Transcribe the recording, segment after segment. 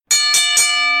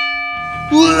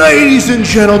Ladies and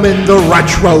gentlemen, the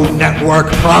Retro Network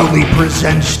proudly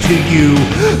presents to you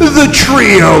the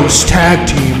Trios Tag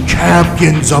Team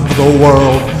Champions of the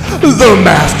World, the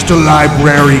Masked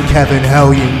Library Kevin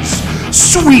Hellions,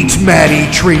 Sweet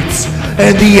Maddie Treats,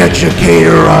 and the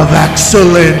Educator of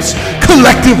Excellence,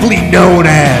 collectively known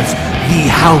as the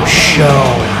House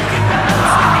Show.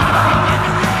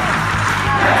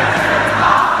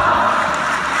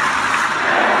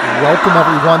 Welcome,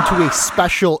 everyone, to a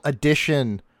special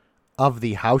edition of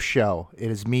the House Show. It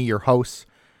is me, your host,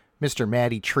 Mr.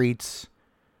 Maddie Treats,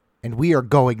 and we are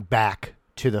going back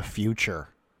to the future.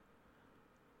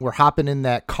 We're hopping in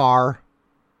that car.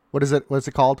 What is it? What's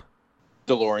it called?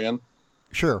 DeLorean.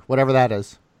 Sure, whatever that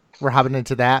is. We're hopping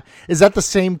into that. Is that the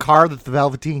same car that the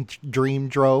Velveteen Dream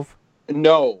drove?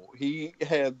 No, he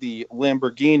had the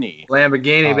Lamborghini.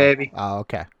 Lamborghini, baby. Oh,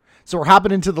 okay. So we're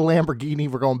hopping into the Lamborghini.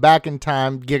 We're going back in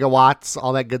time, gigawatts,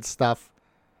 all that good stuff.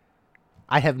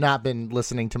 I have not been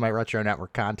listening to my Retro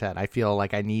Network content. I feel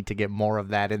like I need to get more of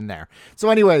that in there. So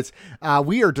anyways,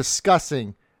 we are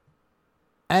discussing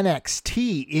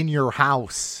NXT in your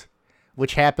house,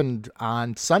 which happened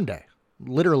on Sunday.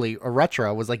 Literally, a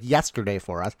retro was like yesterday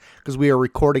for us because we are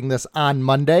recording this on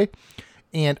Monday,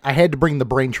 and I had to bring the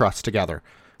brain trust together.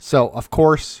 So, of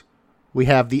course, we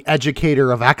have the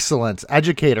Educator of Excellence.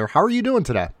 Educator, how are you doing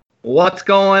today? What's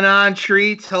going on,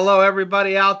 Treats? Hello,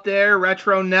 everybody out there,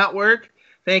 Retro Network.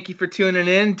 Thank you for tuning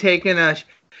in, taking an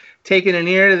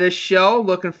ear to this show.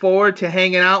 Looking forward to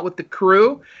hanging out with the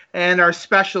crew and our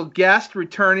special guest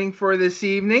returning for this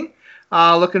evening.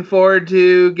 Looking forward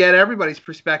to get everybody's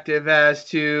perspective as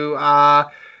to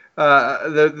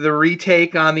the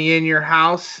retake on the In Your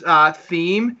House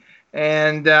theme.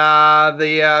 And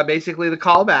basically the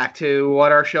callback to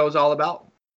what our show is all about.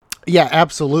 Yeah,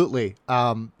 absolutely.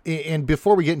 And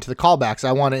before we get into the callbacks,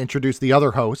 I want to introduce the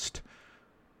other host,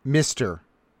 Mr.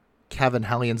 Kevin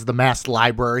Hellions, the Masked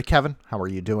Library. Kevin, how are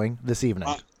you doing this evening?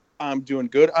 I'm doing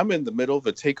good. I'm in the middle of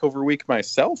a TakeOver week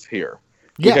myself here.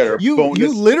 Yeah, you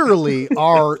literally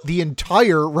are the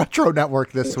entire Retro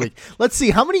Network this week. Let's see,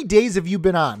 how many days have you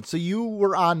been on? So you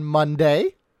were on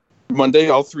Monday,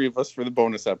 all three of us for the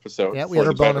bonus episode. Yeah, we had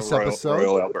a bonus episode.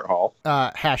 Royal Albert Hall.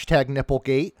 Hashtag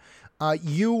Nipplegate.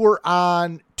 You were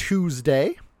on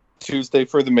Tuesday. Tuesday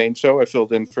for the main show. I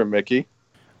filled in for Mickey.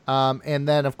 And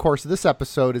then, of course, this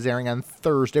episode is airing on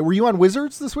Thursday. Were you on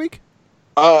Wizards this week?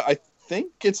 I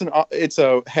think it's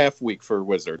a half week for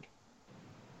Wizard.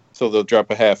 So they'll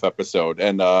drop a half episode.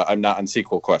 And I'm not on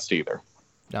Sequel Quest either.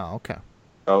 Oh, okay.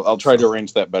 I'll try to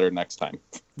arrange that better next time.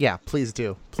 Yeah, please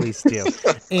do. Please do.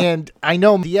 And I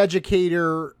know the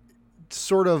Educator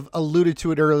sort of alluded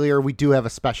to it earlier. We do have a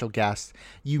special guest.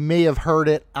 You may have heard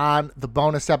it on the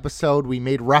bonus episode. We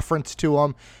made reference to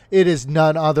him. It is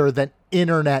none other than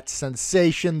internet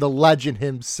sensation, the legend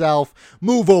himself.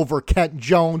 Move over, Kent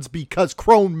Jones, because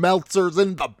Crone Meltzer's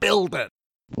in the building.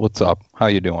 What's up? How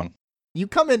you doing? You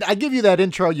come in, I give you that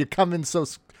intro, you come in so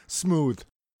smooth.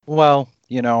 Well,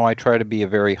 you know, I try to be a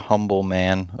very humble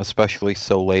man, especially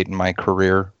so late in my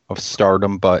career of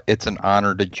stardom, but it's an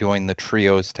honor to join the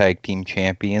Trios Tag Team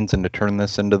Champions and to turn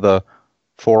this into the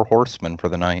Four Horsemen for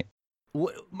the night.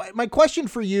 My question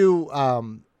for you,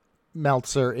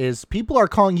 Meltzer, is people are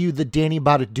calling you the Danny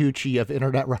Bonaducci of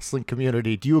internet wrestling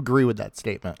community. Do you agree with that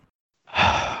statement?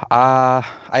 I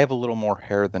have a little more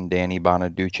hair than Danny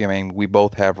Bonaducci. I mean, we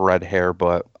both have red hair,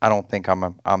 but I don't think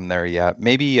I'm there yet.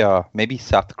 Maybe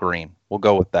Seth Green. We'll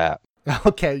go with that.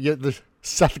 Okay, the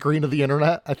Seth Green of the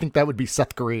internet? I think that would be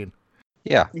Seth Green.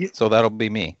 Yeah, so that'll be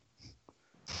me.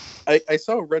 I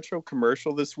saw a retro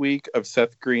commercial this week of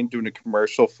Seth Green doing a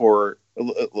commercial for,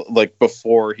 like,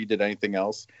 before he did anything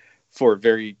else, for a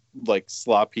very, like,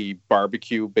 sloppy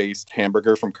barbecue-based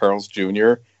hamburger from Carl's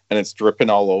Jr., and it's dripping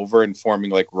all over and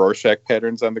forming, like, Rorschach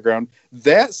patterns on the ground.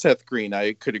 That Seth Green,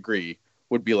 I could agree,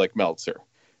 would be like Meltzer.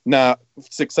 Not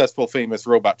successful, famous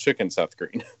robot chicken Seth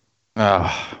Green.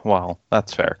 Well,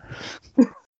 that's fair.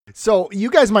 So you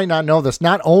guys might not know this.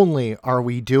 Not only are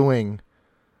we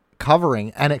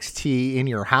covering NXT in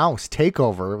your house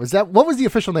TakeOver. What was the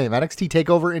official name? NXT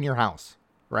TakeOver in your house,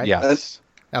 right? Yes.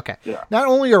 Okay. Yeah. Not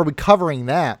only are we covering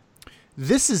that,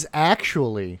 this is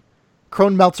actually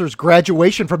Crone Meltzer's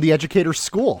graduation from the Educator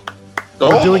School.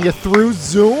 We're doing it through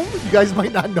Zoom. You guys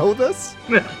might not know this.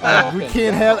 We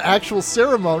can't have actual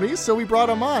ceremonies, so we brought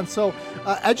him on. So,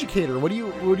 Educator, what do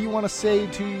you want to say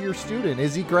to your student?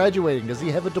 Is he graduating? Does he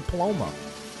have a diploma?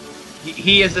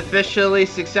 He has officially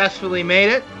successfully made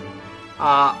it.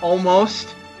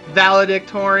 Almost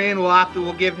valedictorian.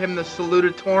 We'll give him the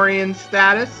salutatorian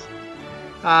status.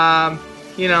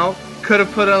 Could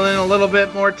have put in a little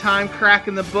bit more time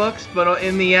cracking the books, but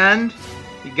in the end,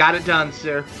 You got it done,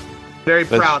 sir. Very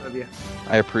proud of you.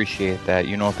 I appreciate that.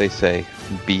 You know what they say,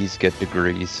 bees get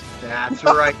degrees. That's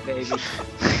right, baby.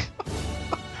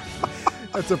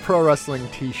 That's a pro wrestling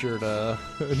t-shirt, a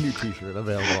new t-shirt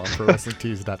available on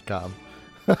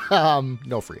prowrestlingtees.com.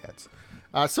 No free ads.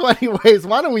 So anyways,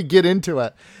 why don't we get into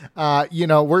it? We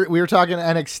were talking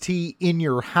NXT in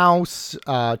your house,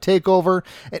 TakeOver.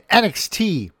 And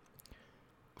NXT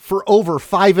for over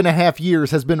 5.5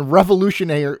 years has been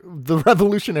the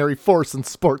revolutionary force in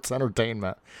sports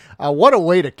entertainment. What a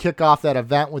way to kick off that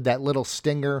event with that little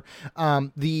stinger.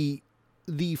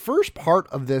 The first part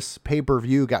of this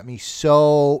pay-per-view got me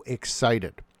so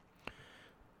excited.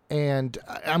 And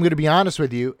I'm going to be honest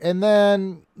with you. And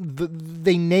then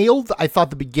they nailed, I thought,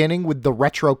 the beginning with the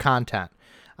retro content,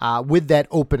 with that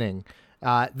opening.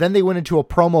 Then they went into a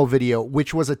promo video,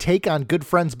 which was a take on Good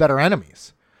Friends, Better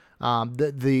Enemies.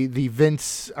 The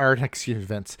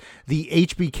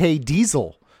HBK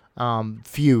Diesel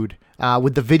feud,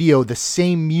 with the video, the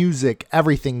same music,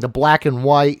 everything, the black and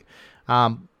white.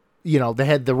 They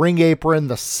had the ring apron,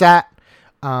 the set.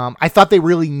 I thought they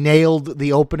really nailed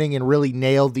the opening and really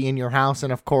nailed the In Your House.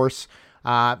 And of course,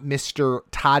 Mr.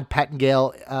 Todd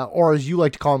Pettengill, or as you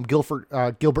like to call him, Gilbert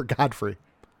Godfrey,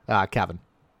 Kevin.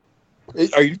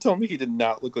 Are you telling me he did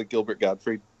not look like Gilbert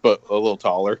Godfrey, but a little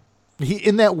taller?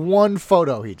 In that one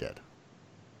photo, he did.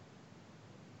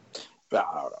 I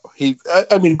don't know.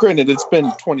 I mean, granted, it's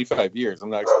been 25 years. I'm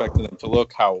not expecting him to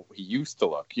look how he used to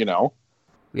look,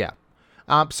 Yeah.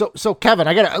 So Kevin,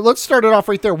 let's start it off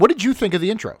right there. What did you think of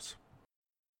the intros?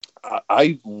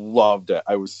 I loved it.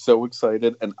 I was so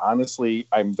excited. And honestly,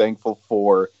 I'm thankful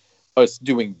for us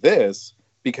doing this,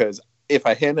 because if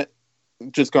I hadn't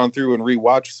just gone through and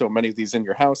rewatched so many of these In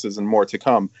Your Houses and more to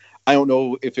come, I don't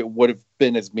know if it would have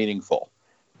been as meaningful.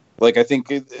 Like, I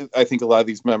think a lot of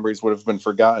these memories would have been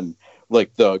forgotten,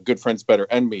 like the Good Friends, Better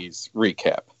Enemies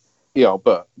recap.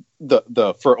 But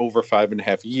the for over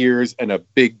 5.5 years and a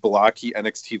big blocky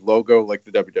NXT logo like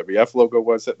the WWF logo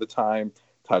was at the time,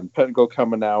 Todd Pettengill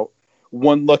coming out.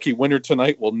 One lucky winner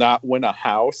tonight will not win a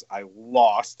house. I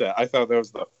lost it. I thought that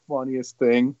was the funniest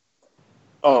thing.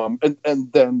 And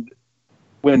then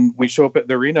when we show up at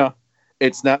the arena,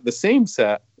 it's not the same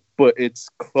set, but it's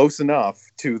close enough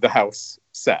to the house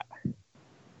set.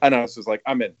 And I was just like,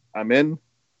 I'm in.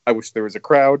 I wish there was a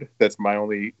crowd. That's my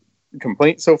only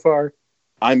complaint so far.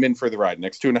 I'm in for the ride.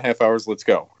 Next 2.5 hours, let's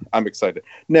go. I'm excited.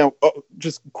 Now,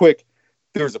 just quick,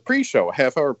 there was a pre-show, a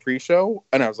half-hour pre-show,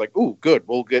 and I was like, ooh, good.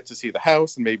 We'll get to see the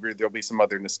house, and maybe there'll be some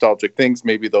other nostalgic things.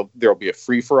 Maybe there'll be a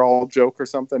free-for-all joke or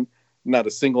something. Not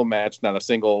a single match, not a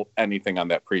single anything on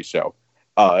that pre-show.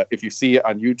 If you see it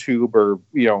on YouTube or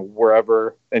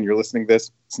wherever, and you're listening to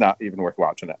this, it's not even worth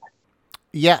watching it.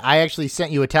 Yeah, I actually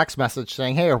sent you a text message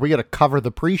saying, hey, are we going to cover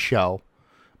the pre-show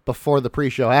before the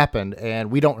pre-show happened?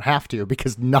 And we don't have to,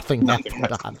 because nothing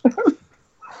happened on.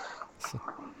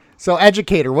 So,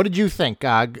 Educator, what did you think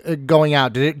going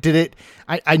out? Did it?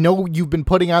 I know you've been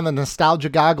putting on the nostalgia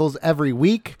goggles every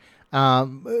week.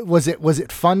 Was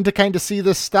it fun to kind of see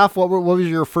this stuff? What was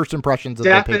your first impressions of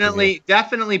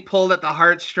Definitely pulled at the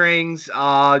heartstrings.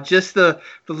 Just the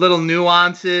little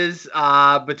nuances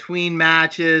between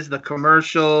matches, the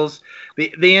commercials,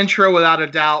 the intro, without a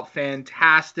doubt,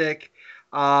 fantastic.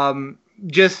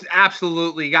 Just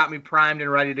absolutely got me primed and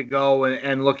ready to go,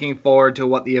 and looking forward to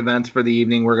what the events for the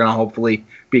evening were going to hopefully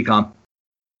become.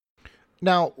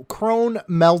 Now, Crone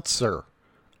Meltzer,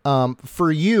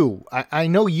 for you, I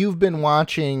know you've been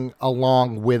watching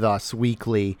along with us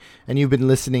weekly, and you've been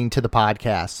listening to the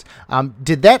podcast.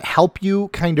 Did that help you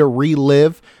kind of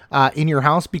relive In Your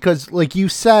House? Because like you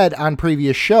said on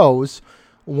previous shows,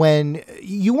 when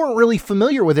you weren't really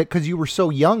familiar with it because you were so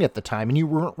young at the time and you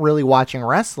weren't really watching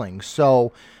wrestling.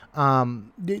 So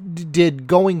did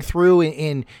going through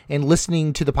and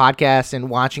listening to the podcast and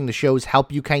watching the shows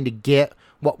help you kind of get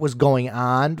what was going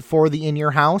on for the In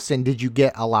Your House? And did you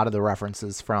get a lot of the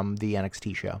references from the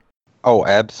NXT show? Oh,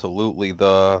 absolutely.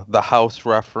 The house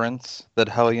reference that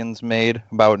Hellions made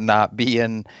about not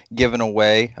being given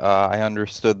away, I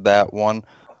understood that one.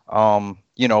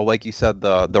 Like you said,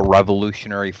 the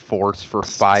revolutionary force for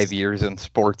 5 years in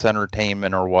sports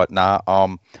entertainment or whatnot.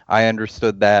 I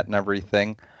understood that and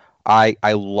everything. I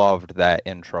loved that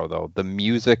intro, though. The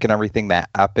music and everything, that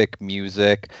epic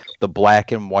music, the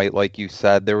black and white, like you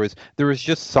said, there was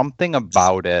just something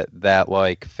about it that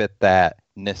like fit that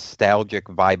nostalgic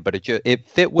vibe, but it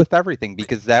fit with everything,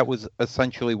 because that was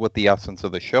essentially what the essence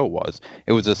of the show was.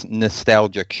 It was a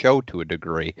nostalgic show to a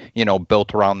degree,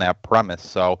 built around that premise.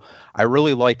 So I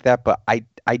really liked that, but I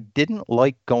didn't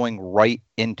like going right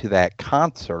into that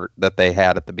concert that they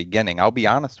had at the beginning. I'll be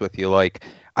honest with you, like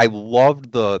I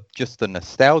loved just the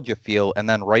nostalgia feel, and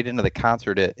then right into the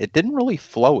concert, it didn't really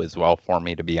flow as well for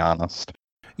me, to be honest.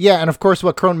 Yeah, and of course,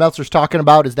 what Crone Meltzer's talking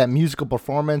about is that musical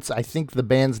performance. I think the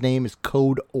band's name is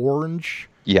Code Orange.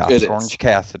 Yeah, It Orange is.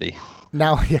 Cassidy.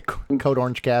 Now, yeah, Code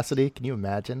Orange Cassidy. Can you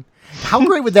imagine? How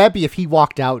great would that be if he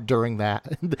walked out during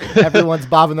that? Everyone's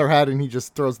bobbing their head, and he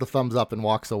just throws the thumbs up and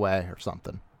walks away or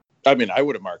something. I mean, I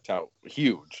would have marked out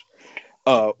huge.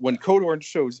 When Code Orange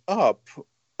shows up,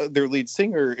 their lead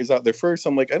singer is out there first.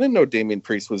 I'm like, I didn't know Damian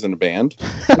Priest was in a band.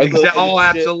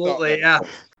 Absolutely, yeah.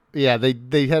 Yeah,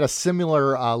 they had a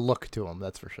similar look to him,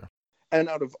 that's for sure. And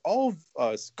out of all of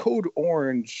us, Code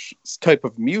Orange type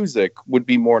of music would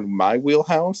be more in my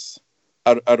wheelhouse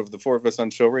out of the four of us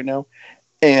on show right now.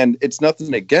 And it's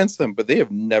nothing against them, but they have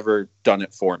never done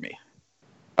it for me.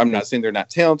 I'm not saying they're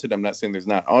not talented. I'm not saying there's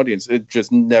not audience. It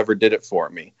just never did it for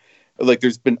me. Like,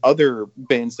 there's been other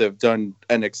bands that have done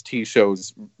NXT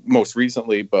shows most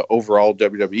recently, but overall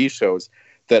WWE shows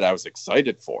that I was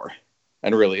excited for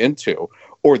and really into,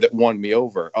 or that won me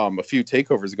over. A few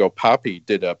takeovers ago, Poppy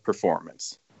did a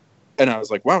performance, and I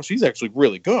was like, wow, she's actually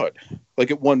really good.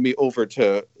 Like, it won me over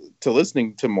to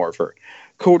listening to more of her.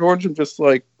 Code Orange, I'm just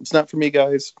like, it's not for me,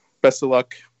 guys. Best of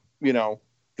luck.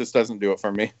 This doesn't do it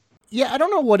for me. Yeah, I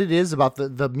don't know what it is about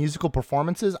the musical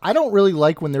performances. I don't really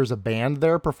like when there's a band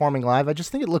there performing live. I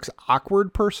just think it looks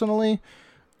awkward, personally.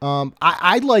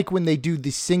 I like when they do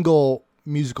the single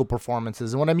musical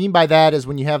performances. And what I mean by that is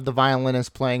when you have the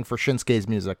violinist playing for Shinsuke's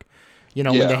music. When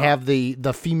they have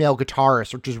the female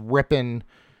guitarist or just ripping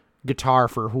guitar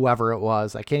for whoever it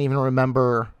was. I can't even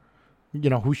remember,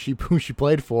 who she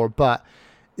played for, but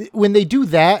when they do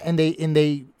that and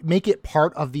they make it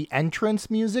part of the entrance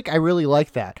music, I really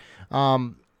like that.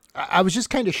 I was just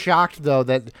kind of shocked though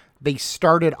that they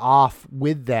started off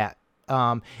with that.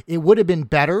 It would have been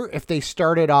better if they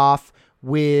started off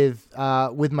with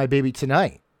My Baby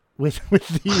Tonight with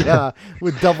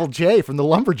Double J from the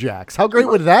Lumberjacks. How great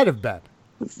would that have been?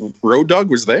 Road Dogg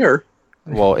was there.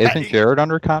 Well, isn't Jared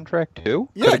under contract too?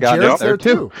 Yeah, Jared's there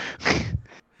too.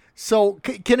 So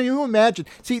can you imagine?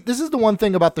 See, this is the one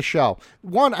thing about the show.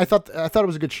 One, I thought it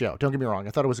was a good show. Don't get me wrong.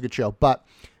 I thought it was a good show, but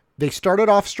they started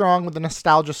off strong with the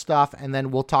nostalgia stuff, and then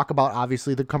we'll talk about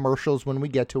obviously the commercials when we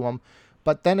get to them.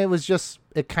 But then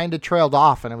it kind of trailed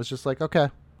off, and it was just like, okay,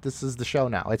 this is the show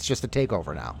now. It's just a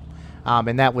takeover now.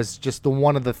 And that was just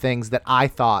one of the things that I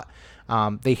thought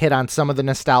they hit on some of the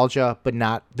nostalgia, but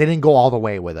they didn't go all the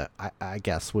way with it, I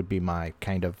guess would be my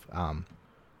kind of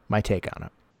my take on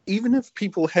it. Even if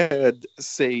people had,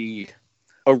 say,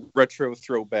 a retro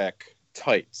throwback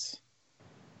tights,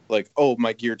 like, oh,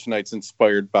 my gear tonight's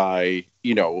inspired by,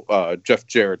 Jeff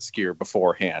Jarrett's gear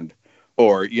beforehand,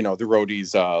 or, the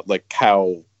roadies, like,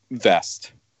 cow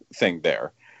vest thing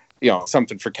there,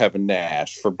 something for Kevin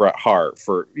Nash, for Bret Hart,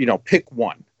 for, pick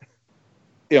one,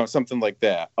 something like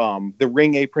that. The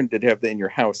ring apron did have the In Your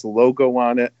House logo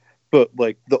on it, but,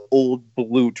 like, the old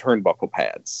blue turnbuckle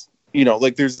pads.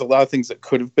 Like, there's a lot of things that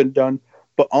could have been done,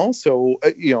 but also,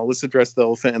 let's address the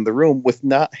elephant in the room. With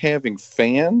not having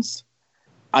fans,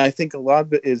 I think a lot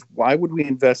of it is, why would we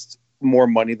invest more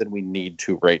money than we need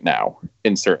to right now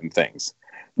in certain things?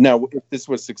 Now, if this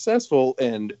was successful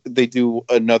and they do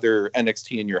another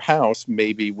NXT In Your House,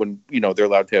 maybe when, they're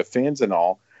allowed to have fans and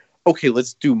all, okay,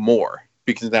 let's do more,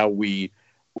 because now we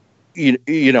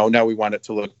want it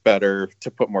to look better,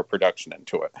 to put more production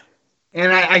into it.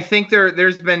 And I think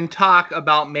there's been talk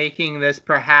about making this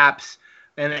perhaps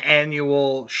an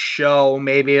annual show.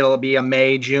 Maybe it'll be a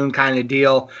May, June kind of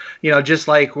deal. Just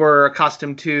like we're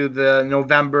accustomed to the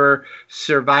November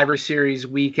Survivor Series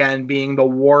weekend being the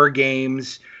War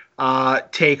Games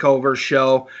takeover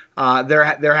show.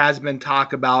 There has been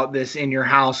talk about this In Your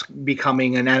House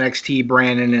becoming an NXT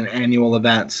brand and an annual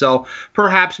event. So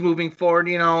perhaps moving forward,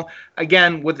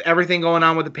 again, with everything going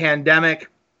on with the pandemic,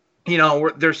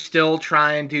 they're still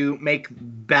trying to make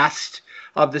best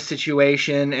of the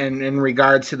situation and in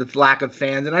regards to the lack of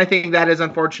fans. And I think that is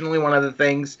unfortunately one of the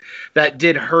things that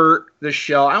did hurt the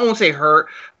show. I won't say hurt,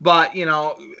 but,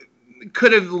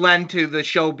 could have led to the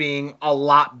show being a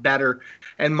lot better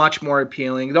and much more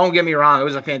appealing. Don't get me wrong. It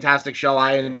was a fantastic show.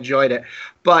 I enjoyed it.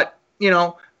 But,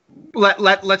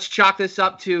 let's chalk this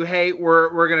up to, hey,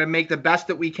 we're going to make the best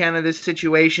that we can of this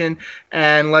situation,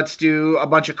 and let's do a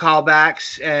bunch of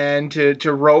callbacks and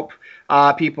to rope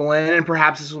people in, and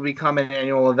perhaps this will become an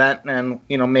annual event, and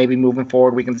maybe moving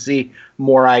forward we can see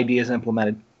more ideas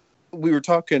implemented. We were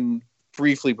talking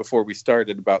briefly before we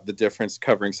started about the difference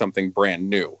covering something brand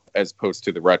new as opposed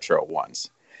to the retro ones,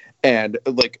 and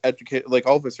like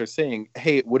all of us are saying,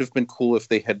 hey, it would have been cool if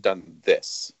they had done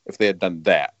this, if they had done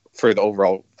that, for the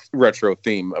overall retro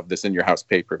theme of this In Your House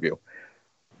pay-per-view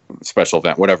special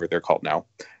event, whatever they're called now.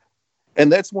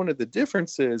 And that's one of the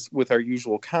differences with our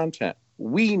usual content.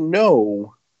 We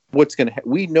know what's going to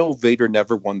we know Vader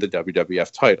never won the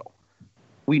WWF title.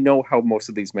 We know how most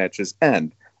of these matches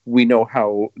end. We know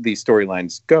how these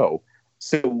storylines go.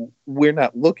 So we're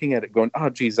not looking at it going, oh,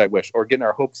 geez, I wish, or getting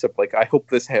our hopes up like, I hope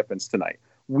this happens tonight.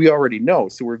 We already know,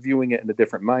 so we're viewing it in a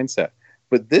different mindset.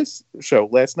 But this show,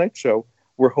 last night's show,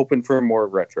 we're hoping for more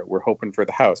retro. We're hoping for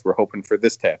the house. We're hoping for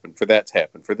this to happen, for that to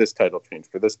happen, for this title change,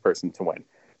 for this person to win.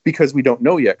 Because we don't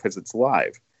know yet because it's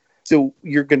live. So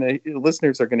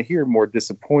listeners are going to hear more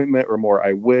disappointment or more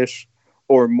I wish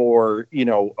or more,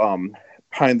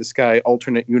 pie in the sky,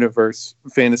 alternate universe,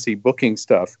 fantasy booking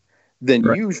stuff than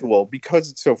usual because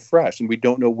it's so fresh and we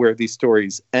don't know where these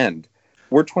stories end.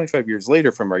 We're 25 years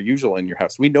later from our usual In Your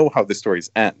House. We know how the stories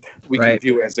end. We can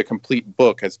view it as a complete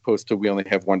book as opposed to we only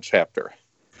have one chapter.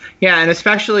 Yeah, and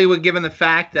especially given the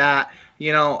fact that,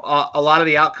 a lot of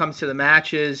the outcomes to the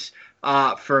matches,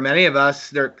 for many of us,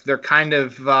 they're kind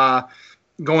of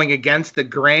going against the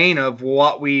grain of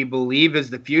what we believe is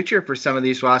the future for some of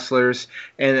these wrestlers,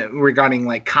 and regarding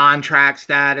like contract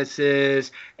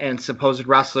statuses and supposed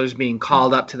wrestlers being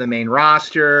called up to the main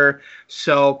roster.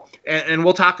 So, and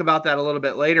we'll talk about that a little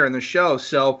bit later in the show.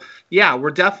 So yeah,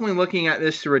 we're definitely looking at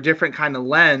this through a different kind of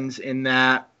lens in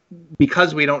that,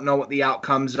 because we don't know what the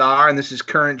outcomes are, and this is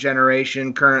current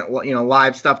generation, current,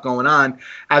 live stuff going on,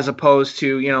 as opposed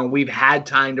to, we've had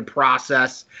time to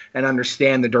process and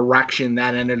understand the direction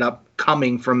that ended up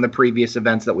coming from the previous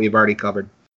events that we've already covered.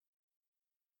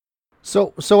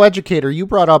 So Educator, you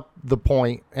brought up the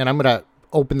point, and I'm going to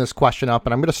open this question up,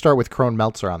 and I'm going to start with Crone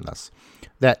Meltzer on this,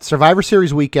 that Survivor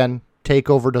Series weekend,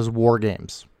 TakeOver does War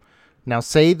Games. Now,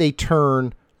 say they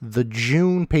turn the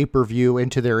June pay-per-view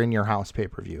into their In Your House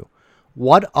pay-per-view.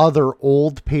 What other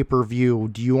old pay-per-view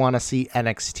do you want to see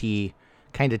NXT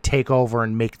kind of take over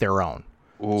and make their own?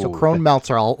 Ooh, so Crone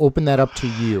Meltzer, I'll open that up to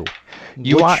you.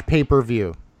 Which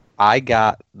pay-per-view? I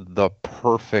got the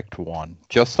perfect one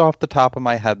just off the top of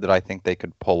my head that I think they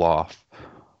could pull off.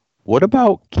 What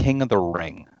about King of the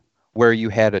Ring, where you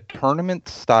had a tournament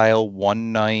style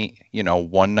one night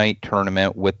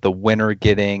tournament with the winner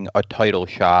getting a title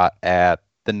shot at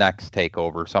the next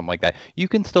TakeOver, something like that. You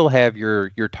can still have your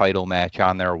title match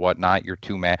on there or whatnot, your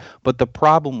two match. But the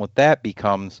problem with that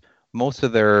becomes most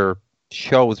of their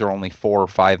shows are only 4 or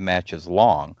 5 matches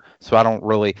long. So I don't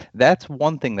really. That's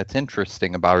one thing that's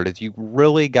interesting about it is you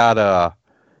really gotta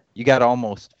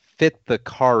almost fit the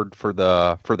card for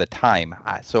the time.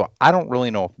 So I don't really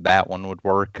know if that one would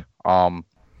work.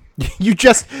 You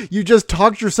just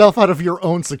talked yourself out of your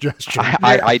own suggestion.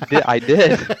 I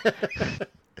did.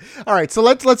 All right, so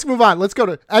let's move on. Let's go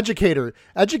to Educator.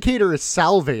 Educator is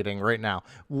salivating right now.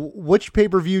 Which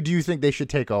pay-per-view do you think they should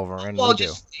take over? And well,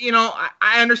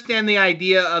 I understand the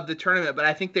idea of the tournament, but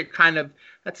I think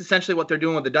that's essentially what they're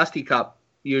doing with the Dusty Cup.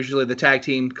 Usually the Tag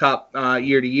Team Cup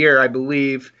year to year, I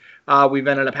believe. We've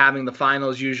ended up having the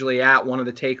finals usually at one of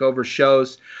the TakeOver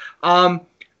shows.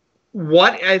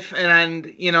 What if, and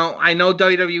I know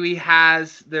WWE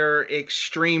has their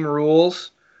Extreme Rules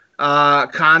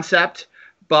concept,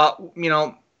 but,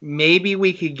 maybe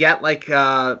we could get like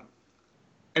an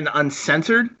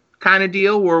uncensored kind of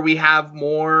deal where we have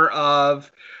more of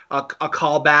a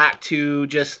callback to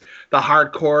just the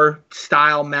hardcore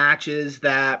style matches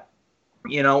that,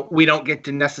 we don't get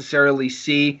to necessarily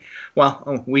see.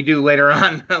 Well, we do later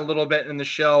on a little bit in the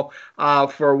show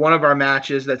for one of our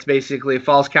matches that's basically a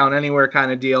Falls Count Anywhere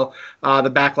kind of deal, the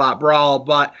Backlot Brawl.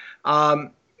 But,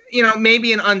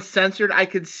 maybe an uncensored I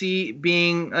could see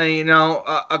being,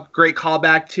 a great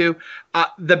callback to.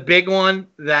 The big one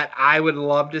that I would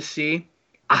love to see,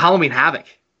 a Halloween Havoc.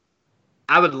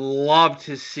 I would love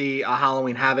to see a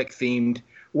Halloween Havoc themed,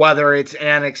 whether it's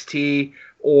NXT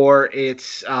or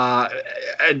it's a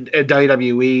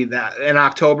WWE, that an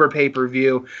October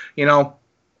pay-per-view.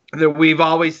 We've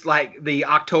always, like, the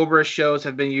October shows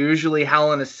have been usually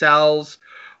Hell in a Cells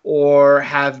or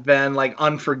have been like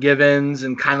Unforgivens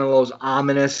and kind of those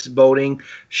ominous voting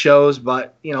shows.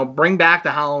 But, bring back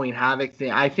the Halloween Havoc thing.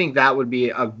 I think that would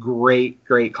be a great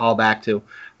callback to,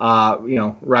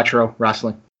 retro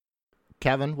wrestling.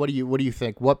 Kevin, what do you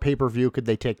think? What pay-per-view could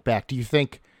they take back? Do you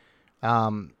think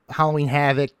Halloween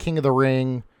Havoc, King of the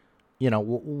Ring,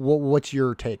 what's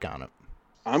your take on it?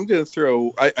 I'm going to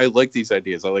throw, I like these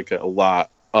ideas. I like it a lot.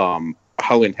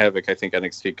 Halloween Havoc, I think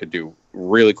NXT could do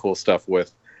really cool stuff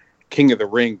with. King of the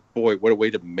Ring, boy, what a way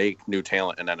to make new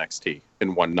talent in NXT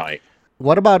in one night.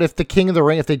 What about if they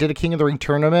did a King of the Ring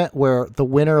tournament where the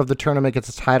winner of the tournament gets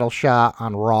a title shot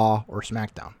on Raw or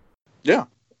SmackDown? Yeah,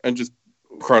 and just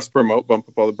cross promote, bump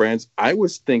up all the brands. I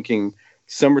was thinking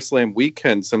SummerSlam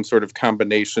weekend, some sort of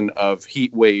combination of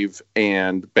Heat Wave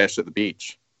and Bash at the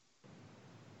Beach.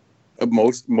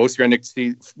 Most of your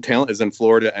NXT talent is in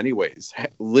Florida, anyways.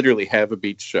 Literally have a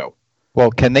beach show. Well,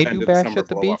 can they End do of the Bash summer at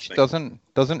the blow-off Beach? thing.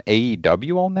 Doesn't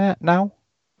AEW own that now?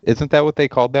 Isn't that what they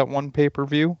called that one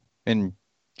pay-per-view in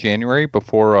January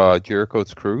before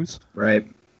Jericho's Cruise? Right.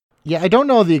 Yeah, I don't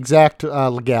know the exact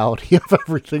legality of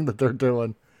everything that they're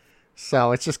doing.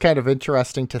 So it's just kind of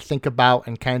interesting to think about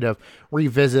and kind of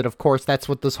revisit. Of course, that's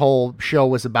what this whole show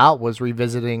was about, was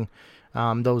revisiting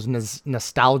those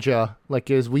nostalgia, like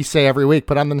as we say every week,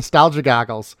 put on the nostalgia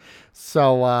goggles.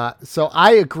 So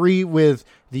I agree with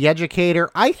the educator.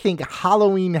 I think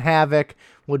Halloween Havoc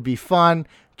would be fun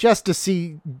just to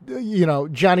see,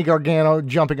 Johnny Gargano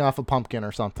jumping off a pumpkin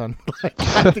or something.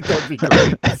 I think that'd be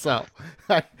great. So,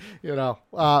 but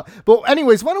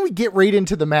anyways, why don't we get right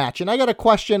into the match? And I got a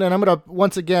question, and I'm going to,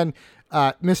 once again,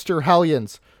 Mr.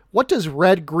 Hellions, what does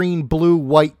red, green, blue,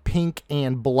 white, pink,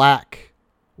 and black,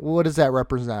 what does that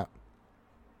represent?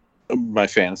 My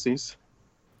fantasies.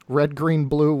 Red, green,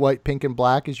 blue, white, pink, and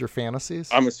black is your fantasies?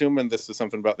 I'm assuming this is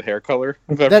something about the hair color.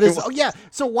 That is, yeah.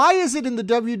 So why is it in the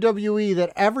WWE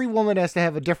that every woman has to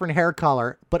have a different hair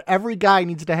color, but every guy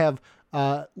needs to have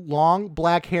long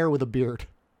black hair with a beard?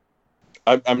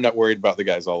 I'm not worried about the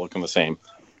guys all looking the same.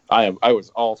 I was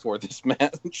all for this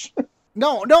match.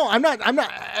 No, I'm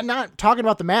not talking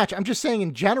about the match. I'm just saying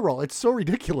in general, it's so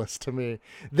ridiculous to me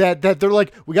that they're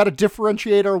like, we got to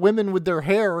differentiate our women with their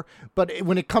hair, but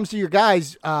when it comes to your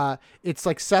guys, it's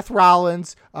like Seth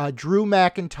Rollins, Drew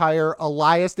McIntyre,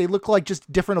 Elias. They look like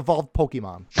just different evolved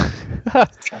Pokemon.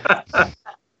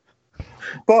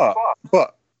 but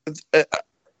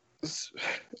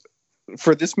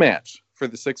for this match, for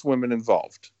the 6 women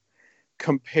involved,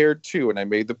 compared to, and I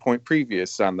made the point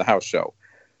previous on the house show,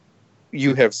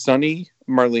 you have Sunny,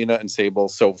 Marlena, and Sable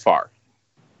so far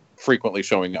frequently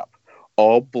showing up.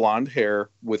 All blonde hair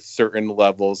with certain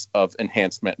levels of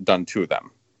enhancement done to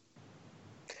them.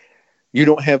 You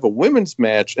don't have a women's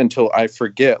match until, I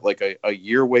forget, like a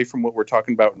year away from what we're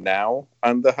talking about now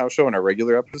on the house show and our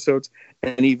regular episodes.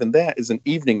 And even that is an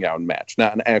evening gown match,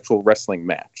 not an actual wrestling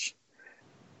match.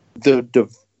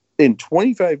 In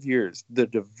 25 years, the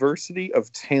diversity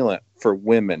of talent for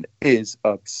women is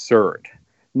absurd.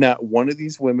 Not one of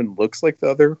these women looks like the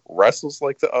other, wrestles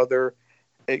like the other,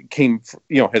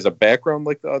 has a background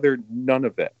like the other. None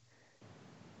of it.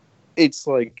 It's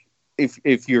like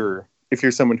if you're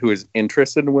someone who is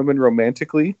interested in women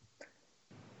romantically,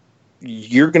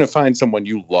 you're going to find someone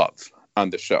you love on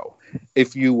the show.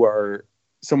 If you are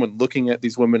someone looking at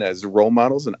these women as role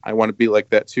models, and I want to be like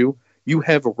that too, you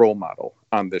have a role model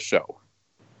on this show.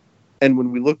 And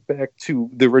when we look back to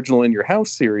the original In Your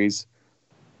House series,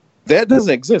 that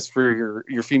doesn't exist for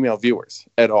your female viewers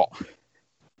at all.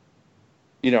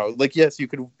 Yes, you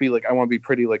could be like, I want to be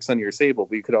pretty like Sunny or Sable,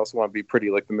 but you could also want to be pretty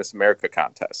like the Miss America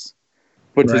contest.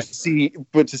 But right.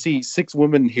 to see 6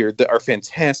 women here that are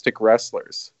fantastic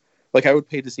wrestlers, like I would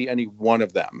pay to see any one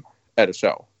of them at a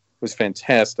show. It was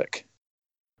fantastic.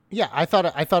 Yeah, I thought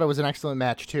it was an excellent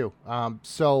match too.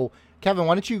 So Kevin,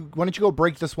 why don't you go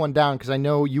break this one down, because I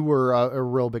know you were a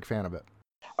real big fan of it.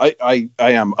 I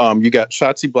am. You got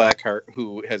Shotzi Blackheart,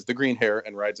 who has the green hair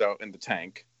and rides out in the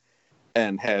tank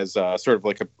and has sort of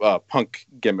like a punk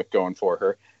gimmick going for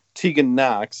her. Tegan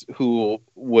Knox, who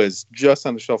was just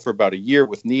on the shelf for about a year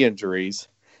with knee injuries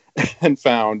and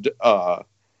found a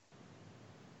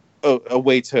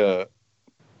way to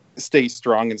stay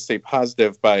strong and stay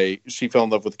positive she fell in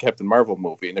love with the Captain Marvel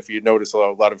movie. And if you notice, a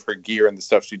lot of her gear and the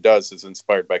stuff she does is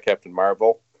inspired by Captain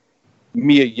Marvel.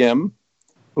 Mia Yim,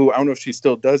 who I don't know if she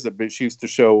still does it, but she used to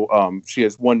show, she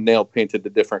has one nail painted a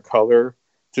different color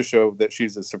to show that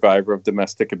she's a survivor of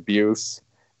domestic abuse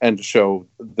and to show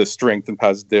the strength and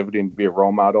positivity and be a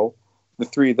role model. The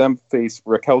 3 of them face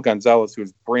Raquel Gonzalez,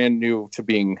 who's brand new to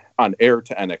being on air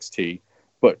to NXT.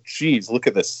 But geez, look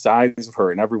at the size of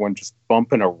her and everyone just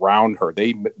bumping around her.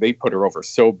 They put her over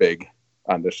so big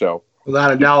on the show.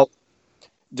 Without a doubt.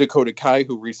 Dakota Kai,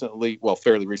 who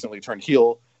fairly recently turned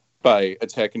heel by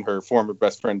attacking her former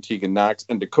best friend Tegan Knox,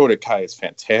 and Dakota Kai is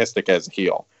fantastic as a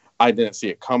heel. I didn't see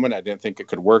it coming. I didn't think it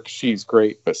could work. She's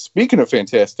great. But speaking of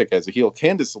fantastic as a heel,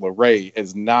 Candice LeRae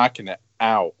is knocking it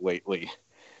out lately.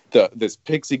 This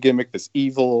pixie gimmick, this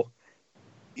evil,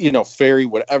 fairy,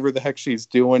 whatever the heck she's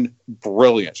doing,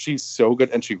 brilliant. She's so good,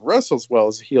 and she wrestles well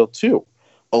as a heel too.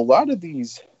 A lot of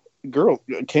these girls,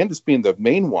 Candice being the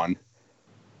main one,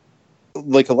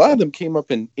 like a lot of them came up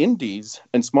in indies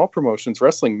and small promotions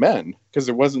wrestling men because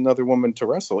there wasn't another woman to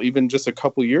wrestle, even just a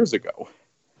couple years ago.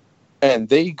 And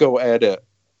they go at it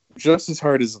just as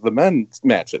hard as the men's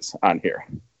matches on here.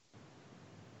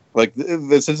 Like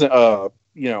this isn't a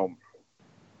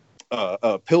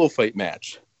pillow fight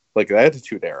match like the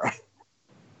Attitude Era.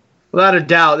 Without a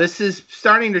doubt, this is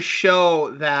starting to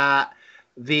show that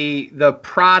the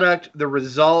product, the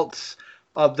results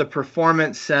of the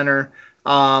Performance Center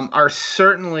are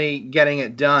certainly getting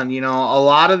it done. You know, a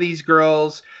lot of these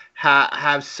girls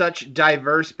have such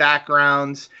diverse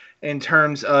backgrounds in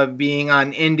terms of being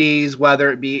on indies,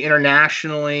 whether it be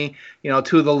internationally. You know,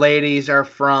 two of the ladies are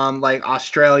from like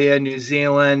Australia, New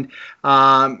Zealand.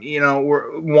 One's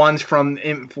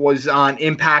was on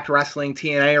Impact Wrestling,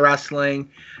 TNA Wrestling.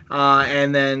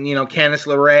 And then, Candice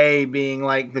LeRae being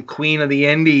like the queen of the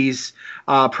indies,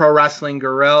 pro wrestling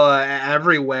gorilla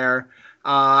everywhere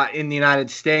in the United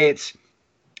States.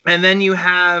 And then you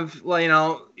have,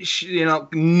 newer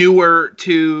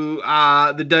to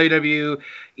the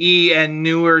WWE and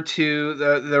newer to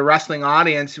the wrestling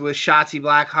audience with Shotzi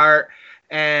Blackheart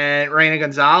and Reina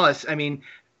Gonzalez. I mean,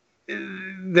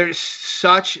 there's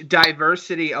such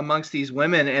diversity amongst these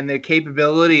women, and the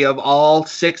capability of all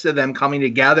six of them coming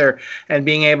together and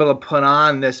being able to put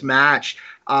on this match.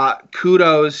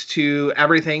 Kudos to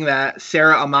everything that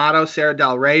Sarah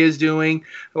Del Rey is doing.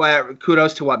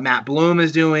 Kudos to what Matt Bloom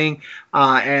is doing,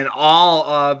 and all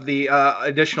of the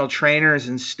additional trainers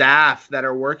and staff that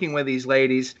are working with these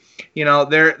ladies. You know,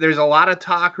 there's a lot of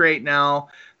talk right now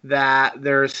that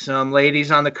there's some ladies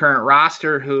on the current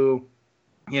roster who,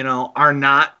 are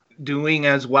not doing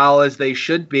as well as they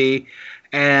should be.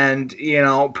 And,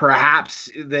 perhaps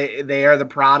they are the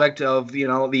product of,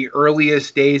 the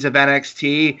earliest days of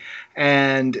NXT,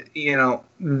 and,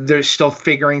 they're still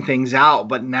figuring things out.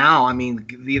 But now, I mean,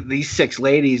 these six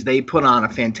ladies, they put on a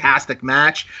fantastic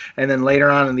match. And then later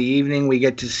on in the evening, we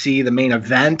get to see the main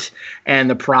event and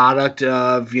the product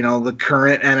of, the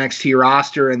current NXT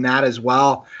roster and that as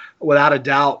well. Without a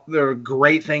doubt, there are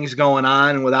great things going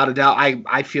on. And without a doubt,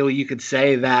 I feel you could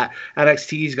say that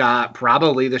NXT's got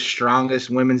probably the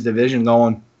strongest women's division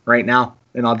going right now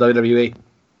in all WWE.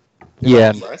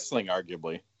 Yeah. Wrestling,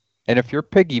 arguably. And if you're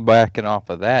piggybacking off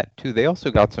of that, too, they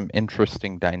also got some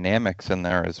interesting dynamics in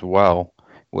there as well,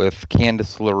 with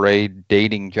Candice LeRae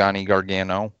dating Johnny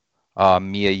Gargano,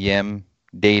 Mia Yim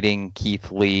dating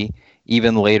Keith Lee.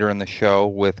 Even later in the show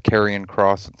with Karrion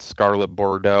Kross and Scarlett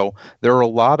Bordeaux, there are a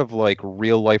lot of like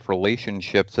real life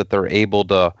relationships that they're able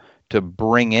to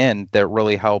bring in that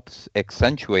really helps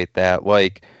accentuate that.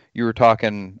 Like you were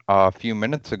talking a few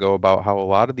minutes ago about how a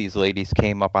lot of these ladies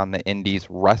came up on the indies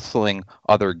wrestling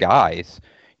other guys,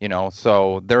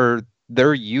 so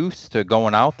they're used to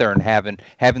going out there and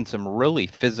having some really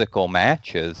physical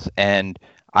matches. And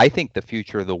I think the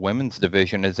future of the women's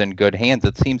division is in good hands.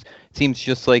 It seems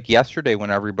just like yesterday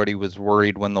when everybody was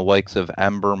worried when the likes of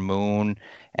Ember Moon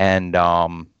and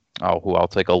who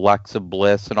else, like Alexa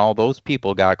Bliss and all those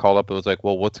people got called up. It was like,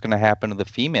 well, what's going to happen to the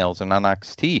females in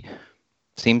NXT?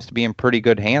 Seems to be in pretty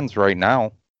good hands right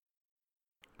now.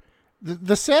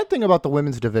 The sad thing about the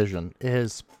women's division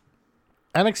is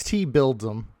NXT builds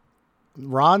them,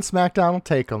 Raw and SmackDown will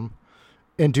take them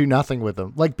and do nothing with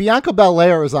them. Like Bianca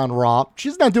Belair is on Raw.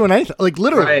 She's not doing anything. Like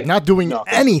literally not doing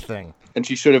anything. And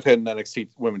she should have had an NXT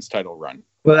women's title run.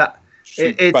 Well,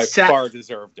 she by far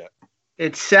deserved it.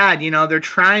 It's sad, they're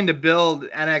trying to build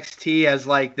NXT as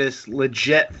like this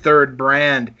legit third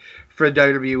brand for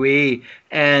WWE,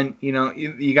 and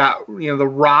you got the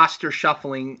roster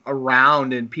shuffling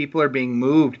around and people are being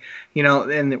moved,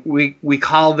 and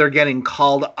they're getting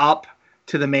called up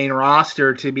to the main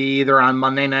roster to be either on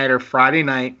Monday night or Friday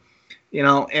night,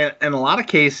 and in a lot of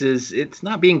cases, it's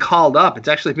not being called up. It's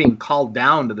actually being called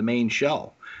down to the main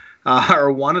show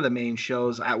or one of the main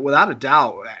shows. Without a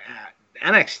doubt,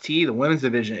 NXT, the women's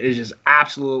division, is just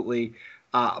absolutely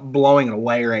blowing it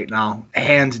away right now,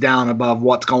 hands down above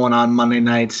what's going on Monday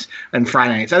nights and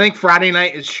Friday nights. I think Friday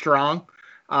night is strong,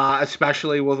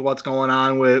 especially with what's going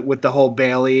on with the whole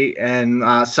Bayley and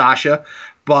Sasha,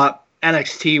 but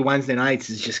NXT Wednesday nights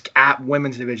is just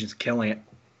women's division's killing it.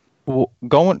 Well,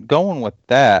 going with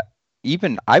that,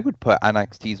 even I would put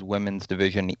NXT's women's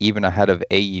division even ahead of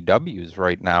AEW's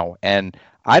right now. And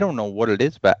I don't know what it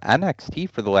is, but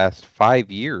NXT for the last 5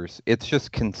 years, it's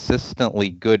just consistently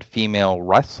good female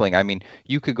wrestling. I mean,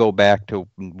 you could go back to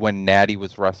when Natty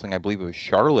was wrestling, I believe it was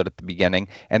Charlotte at the beginning,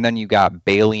 and then you got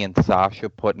Bayley and Sasha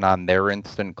putting on their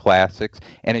instant classics,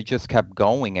 and it just kept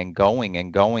going and going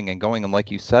and going and going. And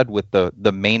like you said, with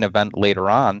the main event later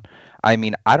on, I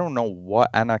mean, I don't know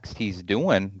what NXT's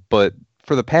doing, but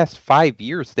for the past 5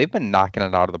 years, they've been knocking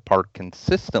it out of the park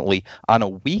consistently on a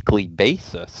weekly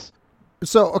basis.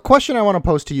 So a question I want to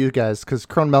pose to you guys, because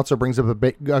Crone Meltzer brings up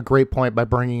a great point by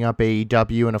bringing up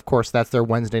AEW, and of course that's their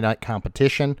Wednesday night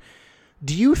competition.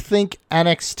 Do you think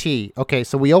NXT? Okay,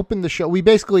 so we opened the show. We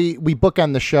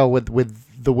bookend the show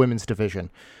with the women's division.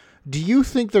 Do you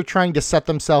think they're trying to set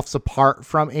themselves apart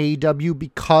from AEW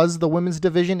because the women's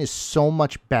division is so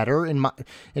much better? In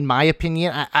my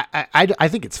opinion, I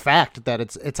think it's fact that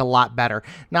it's a lot better.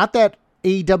 Not that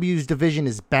AEW's division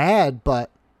is bad, but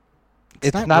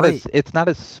it's not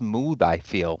as smooth. I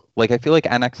feel like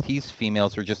NXT's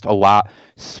females are just a lot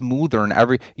smoother,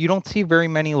 and you don't see very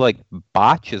many like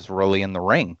botches really in the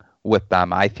ring with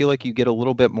them. I feel like you get a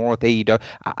little bit more with AEW.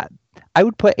 I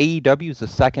would put AEW as the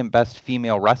second best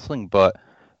female wrestling, but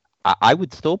I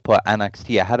would still put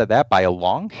NXT ahead of that by a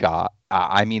long shot.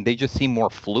 I mean, they just seem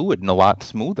more fluid and a lot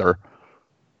smoother.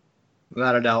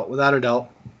 Without a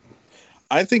doubt.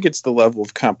 I think it's the level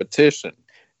of competition.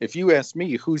 If you ask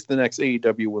me who's the next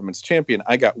AEW Women's Champion,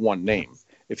 I got one name.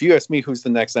 If you ask me who's the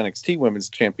next NXT Women's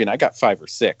Champion, I got 5 or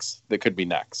 6 that could be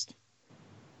next.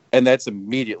 And that's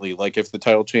immediately, like if the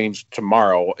title changed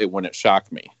tomorrow, it wouldn't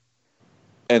shock me.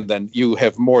 And then you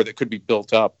have more that could be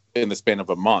built up in the span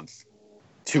of a month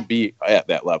to be at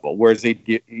that level. Whereas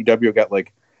AEW got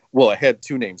I had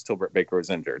 2 names till Britt Baker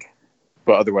was injured.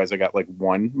 But otherwise I got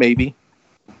 1 maybe.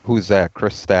 Who's that?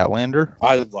 Chris Statlander?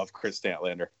 I love Chris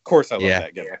Statlander. Of course I love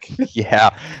that gimmick. Yeah.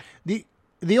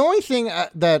 The only thing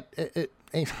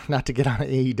not to get on an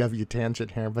AEW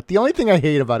tangent here, but the only thing I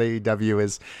hate about AEW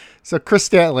is, so Chris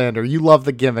Statlander, you love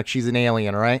the gimmick. She's an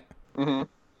alien, right? Mm-hmm.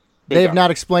 They have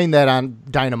not explained that on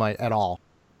Dynamite at all.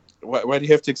 Why do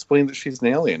you have to explain that she's an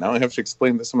alien? I don't have to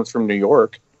explain that someone's from New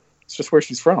York. It's just where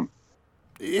she's from.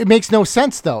 It makes no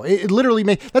sense, though. It literally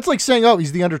that's like saying, oh,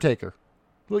 he's the Undertaker.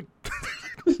 Like...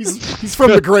 He's from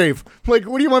the grave. Like,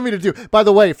 what do you want me to do? By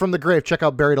the way, from the grave, check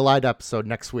out Buried Alive episode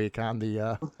next week on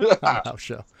the house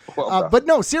show. But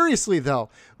no, seriously though,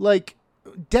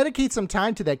 dedicate some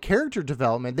time to that character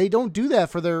development. They don't do that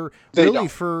for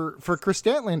Chris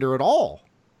Statlander at all.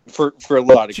 For a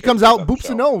lot of she comes out, boops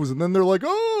a nose, and then they're like,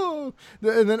 oh,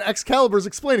 and then Excalibur's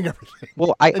explaining everything.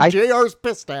 Well, JR's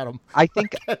pissed at him. I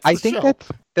think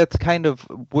that's kind of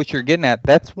what you're getting at.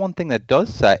 That's one thing that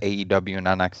does set AEW and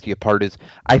NXT apart is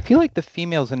I feel like the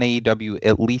females in AEW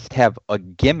at least have a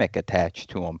gimmick attached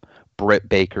to them. Britt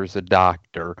Baker's a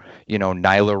doctor.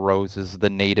 Nyla Rose is the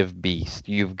native beast.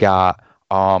 You've got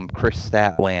Chris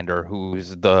Statlander, who's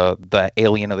the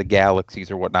alien of the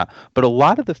galaxies or whatnot. But a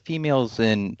lot of the females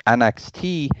in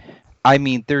NXT, I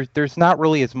mean, there's not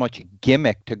really as much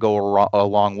gimmick to go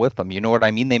along with them. You know what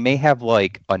I mean? They may have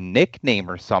a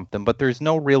nickname or something, but there's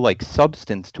no real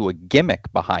substance to a gimmick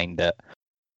behind it.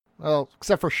 Well,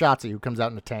 except for Shotzi, who comes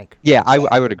out in a tank. Yeah,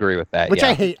 I would agree with that. Which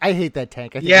yeah. I hate that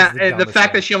tank. I think and the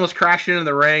fact that she almost crashed into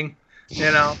the ring,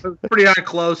 pretty darn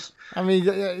close. I mean,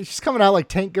 she's coming out like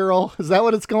Tank Girl. Is that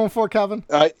what it's going for, Kevin?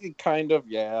 Kind of,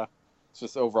 yeah. It's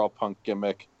just overall punk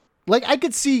gimmick. I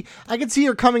could see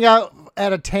her coming out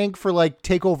at a tank for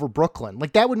TakeOver Brooklyn.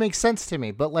 That would make sense to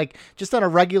me. But just on a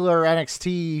regular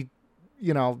NXT,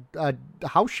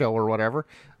 house show or whatever.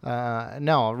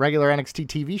 No, a regular NXT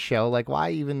TV show.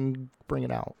 Why even bring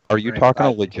it out? Are you talking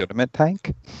a legitimate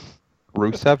tank?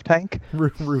 Rusev tank?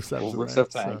 Rusev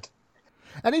tank.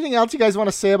 Anything else you guys want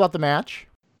to say about the match?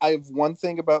 I have one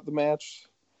thing about the match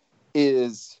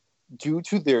is due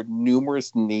to their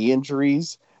numerous knee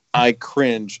injuries, I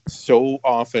cringe so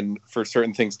often for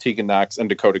certain things Tegan Nox and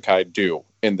Dakota Kai do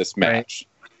in this match.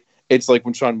 Right. It's like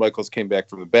when Shawn Michaels came back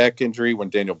from the back injury,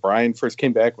 when Daniel Bryan first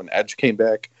came back, when Edge came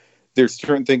back. There's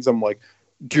certain things I'm like,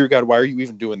 dear God, why are you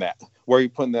even doing that? Why are you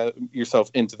putting yourself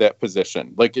into that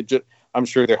position? I'm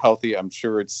sure they're healthy. I'm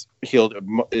sure it's healed.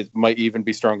 It might even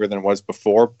be stronger than it was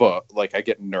before, but I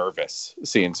get nervous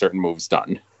seeing certain moves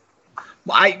done.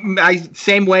 Well, I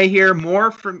same way here.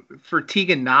 More for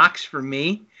Tegan Nox for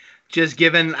me, just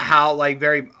given how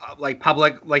very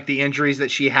public the injuries that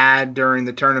she had during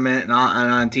the tournament and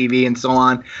on TV and so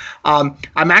on.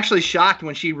 I'm actually shocked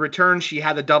when she returned. She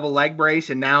had the double leg brace,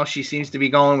 and now she seems to be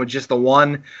going with just the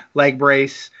one leg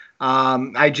brace.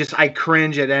 I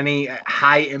cringe at any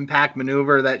high impact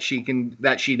maneuver that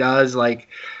she does.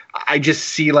 I just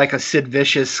see a Sid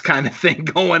Vicious kind of thing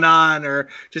going on, or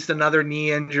just another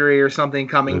knee injury or something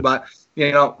coming. But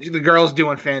the girl's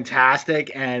doing fantastic,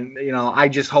 and I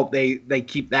just hope they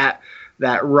keep that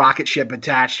rocket ship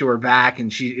attached to her back,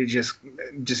 and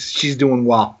she's doing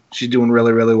well. She's doing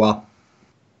really, really well.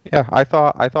 Yeah, I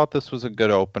thought this was a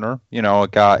good opener.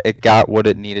 It got what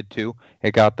it needed to.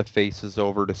 It got the faces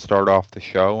over to start off the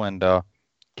show and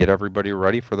get everybody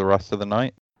ready for the rest of the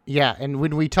night. Yeah, and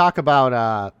when we talk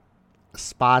about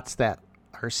spots that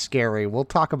are scary. We'll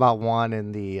talk about one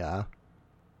in the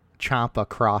Ciampa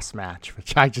cross match,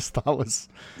 which I just thought was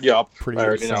pretty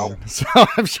insane. So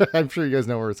I'm sure you guys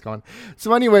know where it's going.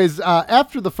 So anyways,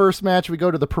 after the first match, we go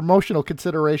to the promotional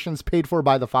considerations paid for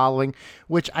by the following,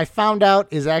 which I found out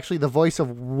is actually the voice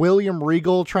of William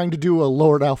Regal trying to do a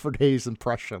Lord Alfred Hayes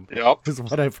impression. Is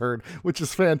what I've heard, which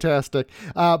is fantastic.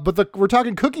 But we're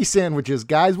talking cookie sandwiches,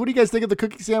 guys. What do you guys think of the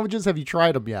cookie sandwiches? Have you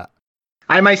tried them yet?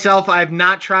 I myself, I've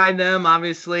not tried them,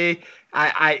 obviously.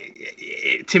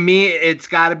 To me, it's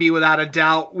got to be without a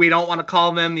doubt. We don't want to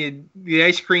call them the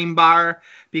ice cream bar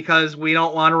because we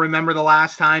don't want to remember the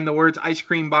last time the words ice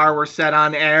cream bar were said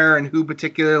on air and who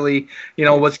particularly,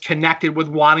 was connected with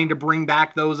wanting to bring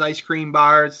back those ice cream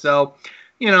bars. So,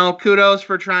 kudos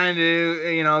for trying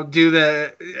to,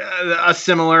 do a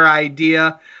similar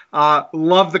idea.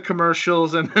 Love the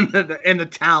commercials and the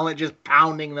talent just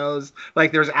pounding those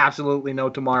like there's absolutely no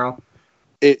tomorrow.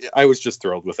 I was just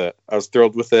thrilled with it. I was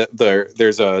thrilled with it.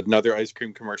 There's another ice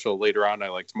cream commercial later on I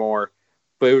liked more,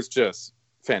 but it was just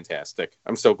fantastic.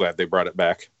 I'm so glad they brought it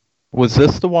back. Was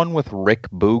this the one with Rick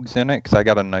Boogs in it? Because I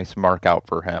got a nice mark out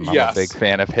for him. I'm Yes. a big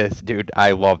fan of his, dude.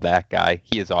 I love that guy.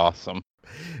 He is awesome.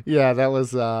 Yeah, that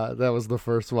was the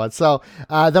first one. So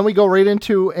then we go right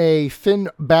into a Finn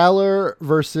Balor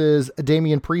versus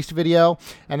Damian Priest video,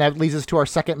 and that leads us to our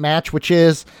second match, which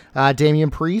is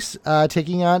Damian Priest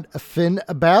taking on Finn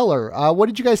Balor. What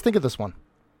did you guys think of this one?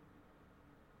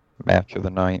 Match of the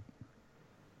night.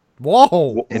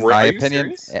 Whoa! In my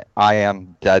opinion, I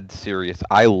am dead serious.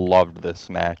 I loved this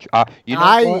match.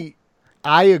 I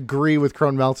agree with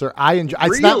Crone Meltzer.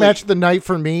 It's not match of the night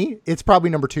for me. It's probably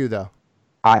number 2 though.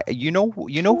 You know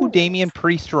who Damian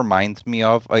Priest reminds me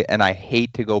of, and I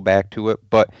hate to go back to it,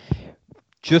 but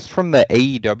just from the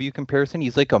AEW comparison,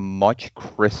 he's like a much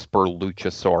crisper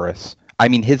Luchasaurus. I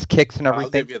mean, his kicks and everything.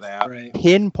 I'll give you that. Right.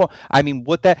 Pinpoint. I mean,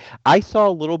 I saw a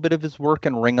little bit of his work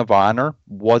in Ring of Honor.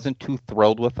 Wasn't too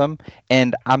thrilled with him,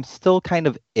 and I'm still kind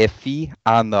of iffy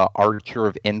on the Archer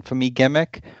of Infamy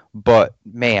gimmick. But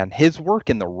man, his work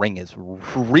in the ring is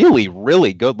really,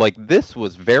 really good. Like, this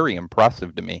was very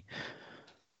impressive to me.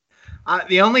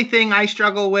 The only thing I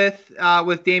struggle with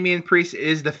Damian Priest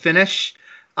is the finish,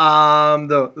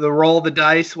 the roll the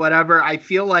dice, whatever. I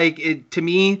feel like to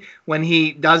me, when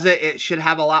he does it, it should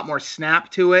have a lot more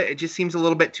snap to it. It just seems a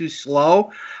little bit too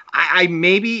slow. I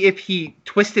maybe if he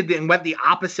twisted and went the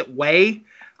opposite way,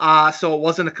 so it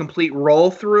wasn't a complete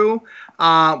roll through.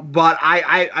 But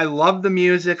I love the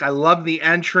music. I love the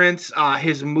entrance.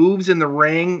 His moves in the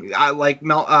ring, like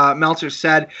Meltzer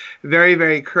said, very,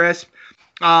 very crisp.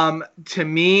 To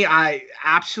me, I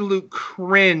absolute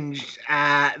cringed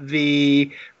at the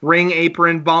ring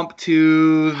apron bump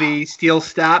to the steel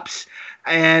steps.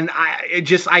 And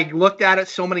I looked at it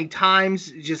so many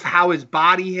times, just how his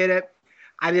body hit it.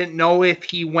 I didn't know if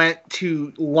he went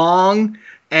too long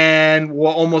and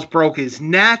almost broke his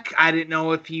neck. I didn't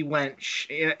know if he was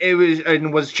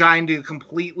trying to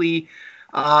completely.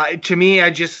 To me, I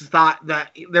just thought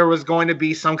that there was going to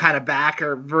be some kind of back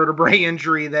or vertebrae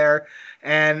injury there.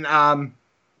 And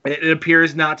it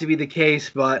appears not to be the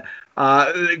case, but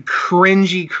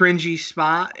cringy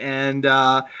spot, and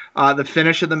the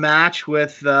finish of the match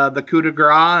with the coup de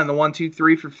grace and the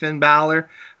 1-2-3 for Finn Balor,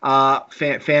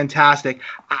 fantastic.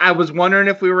 I was wondering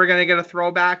if we were going to get a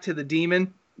throwback to the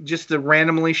Demon, just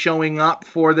randomly showing up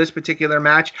for this particular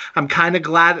match. I'm kind of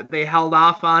glad that they held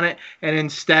off on it, and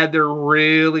instead they're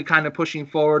really kind of pushing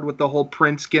forward with the whole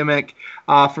Prince gimmick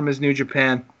from his New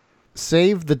Japan.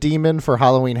 Save the Demon for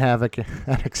Halloween Havoc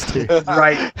NXT.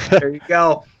 Right. There you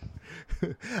go.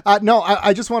 No,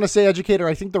 I just want to say, Educator,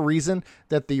 I think the reason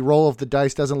that the roll of the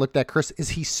dice doesn't look that crisp is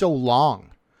he's so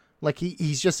long. Like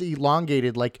he's just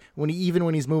elongated, like when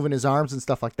he's moving his arms and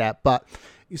stuff like that. But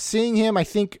seeing him, I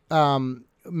think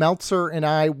Meltzer and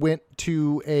I went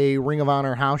to a Ring of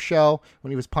Honor house show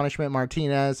when he was Punishment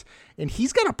Martinez, and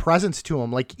he's got a presence to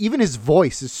him. Like, even his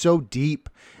voice is so deep.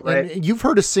 Right. And you've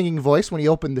heard his singing voice when he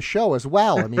opened the show as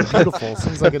well. I mean, beautiful,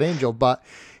 sings like an angel. But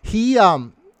he, I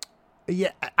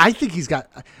think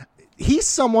he's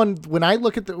someone. When I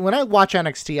watch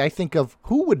NXT, I think of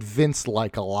who would Vince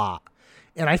like a lot.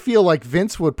 And I feel like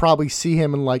Vince would probably see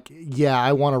him and like, yeah,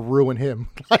 I want to ruin him.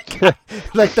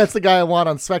 like that's the guy I want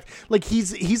on Spec. Like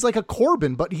he's like a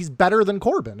Corbin, but he's better than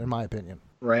Corbin in my opinion.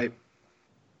 Right.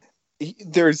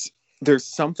 There's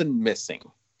something missing.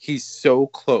 He's so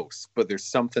close, but there's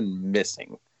something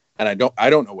missing, and I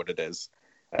don't know what it is,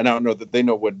 and I don't know that they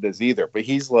know what it is either. But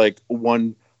he's like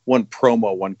one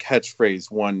promo, one catchphrase,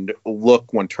 one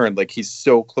look, one turn. Like he's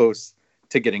so close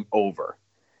to getting over.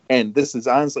 And this is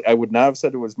honestly, I would not have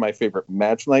said it was my favorite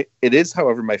match night. It is,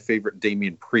 however, my favorite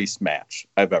Damian Priest match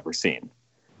I've ever seen.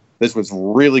 This was a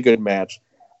really good match.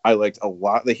 I liked a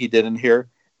lot that he did in here.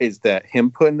 Is that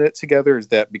him putting it together? Is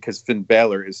that because Finn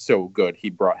Balor is so good, he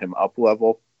brought him up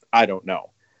level? I don't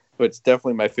know. But it's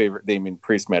definitely my favorite Damian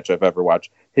Priest match I've ever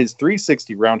watched. His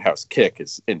 360 roundhouse kick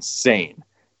is insane.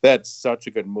 That's such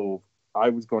a good move. I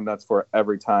was going nuts for it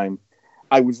every time.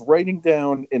 I was writing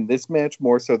down in this match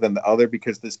more so than the other,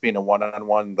 because this being a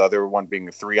 1-on-1, the other one being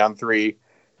a 3-on-3.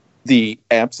 The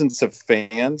absence of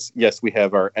fans. Yes, we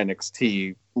have our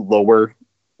NXT lower,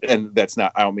 and that's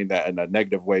not, I don't mean that in a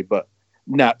negative way, but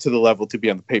not to the level to be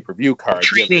on the pay-per-view card.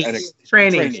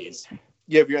 Trainees.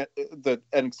 You have the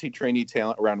NXT trainee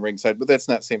talent around ringside, but that's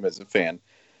not same as a fan.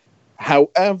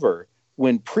 However,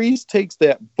 when Priest takes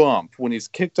that bump, when he's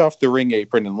kicked off the ring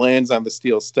apron and lands on the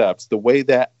steel steps, the way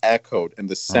that echoed and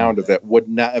the sound of it would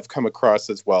not have come across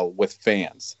as well with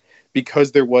fans.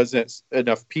 Because there wasn't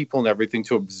enough people and everything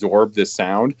to absorb the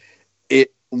sound,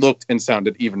 it looked and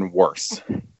sounded even worse.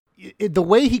 The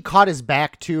way he caught his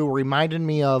back too reminded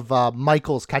me of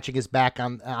Michaels catching his back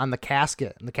on the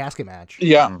casket in the casket match.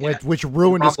 Yeah, which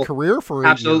ruined his career for 8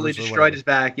 years. Absolutely destroyed his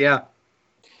back. Yeah.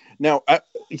 Now,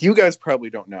 you guys probably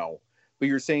don't know, but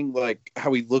you're saying like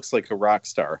how he looks like a rock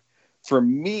star. For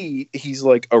me, he's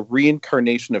like a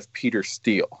reincarnation of Peter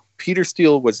Steele. Peter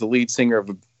Steele was the lead singer of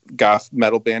a goth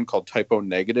metal band called Typo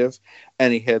Negative,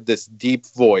 and he had this deep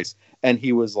voice, and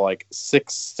he was like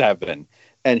 6'7".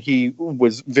 And he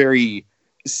was very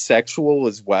sexual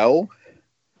as well,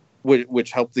 which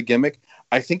helped the gimmick.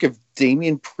 I think if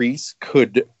Damian Priest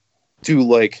could do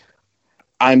like,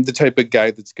 I'm the type of guy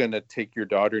that's going to take your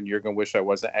daughter and you're going to wish I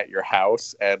wasn't at your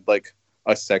house, add like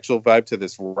a sexual vibe to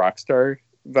this rock star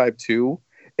vibe too,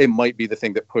 it might be the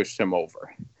thing that pushed him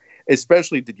over.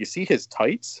 Especially, did you see his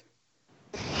tights?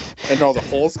 And all the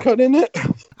holes cut in it.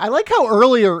 I like how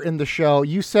earlier in the show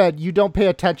you said you don't pay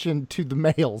attention to the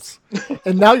males,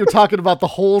 and now you're talking about the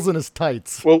holes in his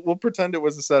tights. Well, we'll pretend it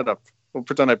was a setup. We'll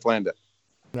pretend I planned it.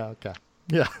 Yeah, okay.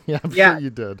 Yeah, I'm sure you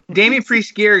did. Damian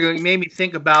Priest gear made me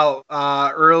think about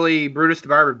early Brutus the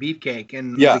Barber Beefcake,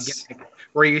 and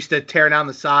where he used to tear down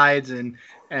the sides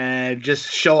and just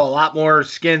show a lot more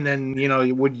skin than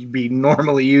you would be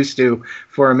normally used to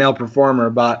for a male performer.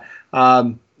 But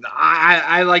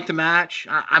I like the match.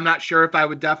 I'm not sure if I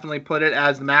would definitely put it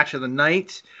as the match of the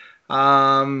night,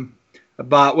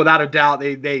 but without a doubt,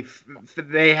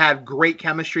 they had great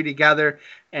chemistry together.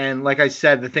 And like I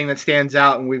said, the thing that stands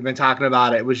out, and we've been talking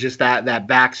about it, was just that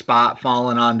back spot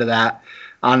falling onto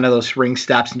those ring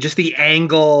steps, and just the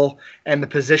angle and the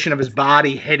position of his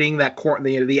body hitting that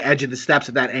the edge of the steps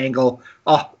at that angle.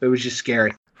 Oh, it was just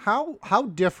scary.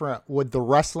 How different would the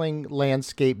wrestling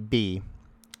landscape be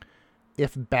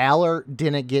if Balor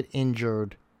didn't get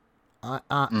injured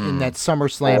in that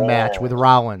SummerSlam match with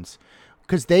Rollins?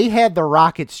 Because they had the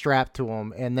rocket strapped to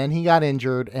him, and then he got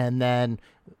injured, and then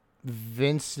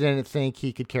Vince didn't think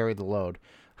he could carry the load.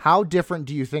 How different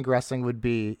do you think wrestling would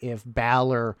be if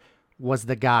Balor was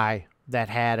the guy that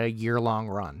had a year-long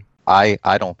run? I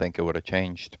don't think it would have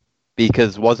changed.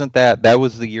 Because wasn't that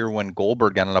was the year when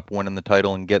Goldberg ended up winning the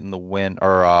title and getting the win,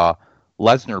 or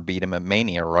Lesnar beat him at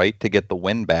Mania, right, to get the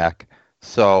win back.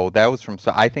 So that was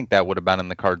I think that would have been in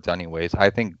the cards anyways.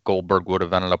 I think Goldberg would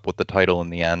have ended up with the title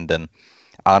in the end. And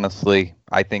honestly,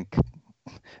 I think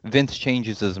Vince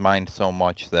changes his mind so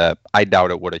much that I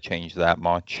doubt it would have changed that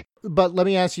much. But let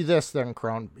me ask you this then,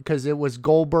 Crone, because it was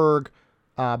Goldberg,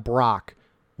 Brock.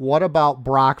 What about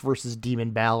Brock versus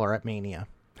Demon Balor at Mania?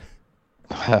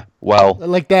 Well,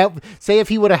 like that. Say if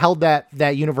he would have held that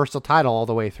Universal title all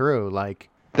the way through, like.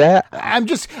 That I'm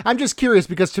just curious,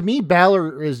 because to me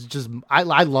Balor is just I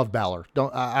love Balor.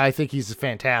 I think he's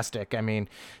fantastic. I mean,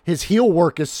 his heel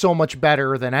work is so much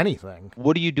better than anything.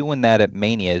 What are you doing that at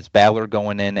Mania? Is Balor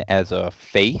going in as a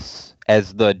face,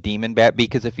 as the Demon Bat?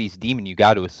 Because if he's Demon, you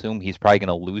got to assume he's probably going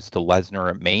to lose to Lesnar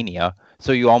at Mania.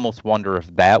 So you almost wonder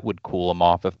if that would cool him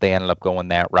off if they ended up going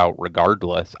that route.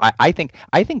 Regardless, I think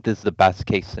this is the best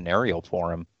case scenario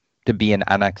for him, to be in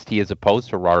NXT as opposed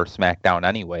to Raw or SmackDown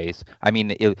anyways. I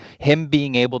mean, him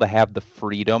being able to have the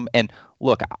freedom, and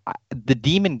look, the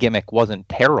Demon gimmick wasn't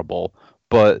terrible,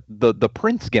 but the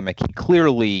Prince gimmick, he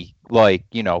clearly,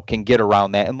 can get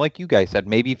around that. And like you guys said,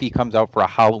 maybe if he comes out for a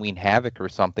Halloween Havoc or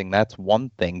something, that's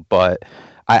one thing, but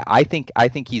I think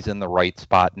he's in the right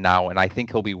spot now, and I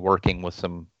think he'll be working with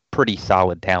some pretty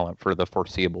solid talent for the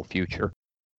foreseeable future.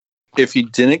 If he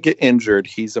didn't get injured,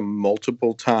 he's a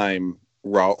multiple-time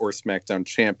Raw or SmackDown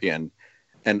champion,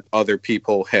 and other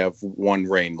people have one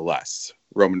reign less.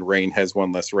 Roman Reigns has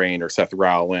one less reign, or Seth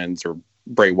Rollins, or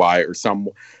Bray Wyatt or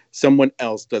someone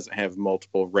else doesn't have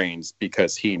multiple reigns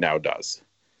because he now does.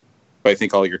 But I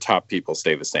think all your top people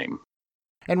stay the same.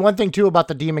 And one thing too about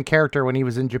the Demon character, when he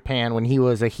was in Japan, when he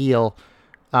was a heel,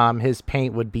 his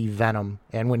paint would be Venom,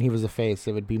 and when he was a face,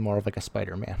 it would be more of like a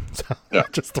Spider-Man. So yeah.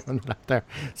 Just throwing it out there.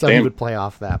 So he would play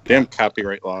off that. Damn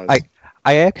copyright laws.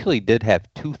 I actually did have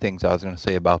two things I was going to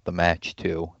say about the match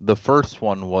too. The first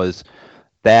one was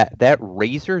that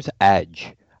razor's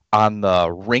edge on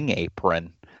the ring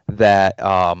apron that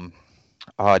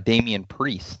Damian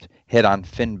Priest hit on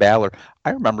Finn Balor. I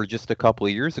remember just a couple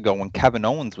of years ago when Kevin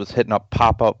Owens was hitting up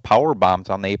pop-up power bombs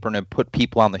on the apron and put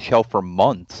people on the shelf for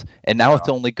months, and now it's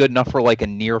only good enough for like a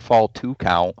near fall 2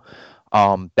 count.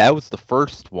 That was the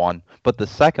first one, but the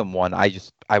second one,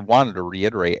 I wanted to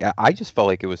reiterate. I just felt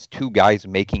like it was two guys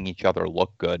making each other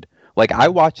look good. Like, I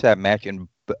watched that match and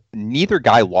neither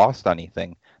guy lost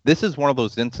anything. This is one of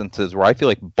those instances where I feel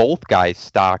like both guys'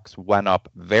 stocks went up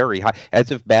very high, as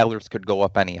if Balor's could go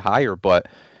up any higher. But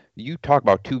you talk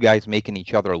about two guys making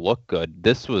each other look good.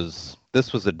 This was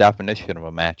a definition of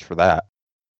a match for that.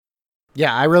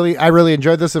 Yeah, I really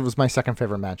enjoyed this. It was my second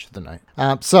favorite match of the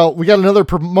night. So we got another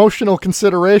promotional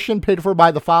consideration paid for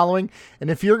by the following. And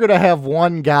if you're going to have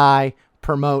one guy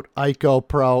promote Ico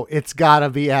Pro, it's got to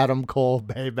be Adam Cole,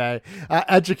 baby.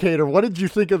 Educator, what did you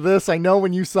think of this? I know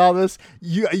when you saw this,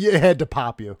 you had to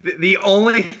pop you. The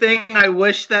only thing I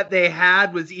wish that they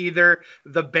had was either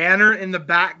the banner in the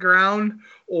background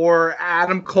or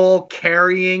Adam Cole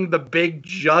carrying the big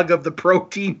jug of the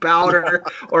protein powder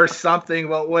or something.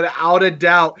 But without a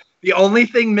doubt, the only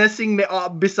thing missing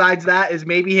besides that is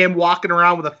maybe him walking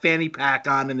around with a fanny pack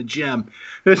on in the gym.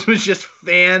 This was just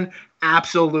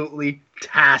absolutely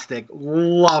fantastic.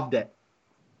 Loved it.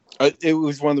 It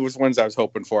was one of those ones I was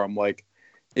hoping for. I'm like,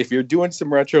 if you're doing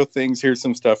some retro things, here's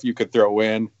some stuff you could throw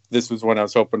in. This was one I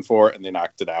was hoping for, and they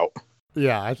knocked it out.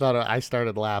 Yeah, I thought I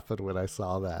started laughing when I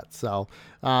saw that. So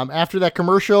after that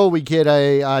commercial, we get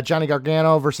a Johnny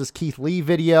Gargano versus Keith Lee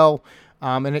video.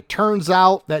 And it turns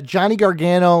out that Johnny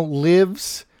Gargano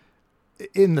lives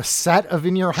in the set of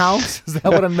In Your House. Is that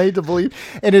what I'm made to believe?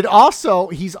 And he's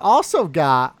also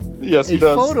got a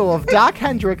photo of Doc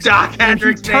Hendricks. Doc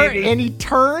Hendricks, baby. And he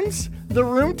turns the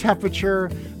room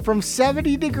temperature from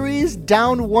 70 degrees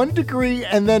down 1 degree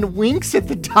and then winks at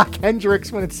the Doc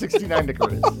Hendricks when it's 69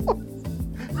 degrees.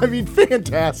 I mean,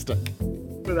 fantastic.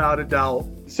 Without a doubt.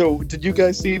 So, did you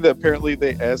guys see that apparently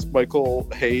they asked Michael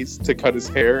Hayes to cut his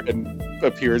hair and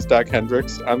appear as Doc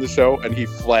Hendricks on the show, and he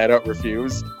flat out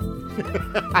refused?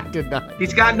 I did not.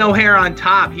 He's got no hair on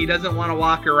top. He doesn't want to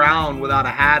walk around without a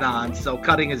hat on, so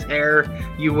cutting his hair,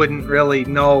 you wouldn't really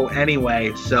know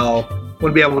anyway, so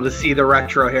wouldn't be able to see the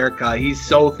retro haircut. He's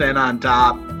so thin on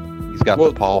top. He's got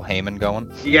the Paul Heyman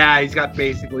going? Yeah, he's got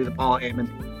basically the Paul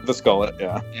Heyman. The skullet,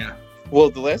 yeah. Yeah. Well,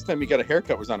 the last time he got a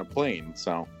haircut was on a plane,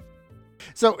 so.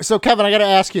 So Kevin, I got to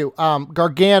ask you,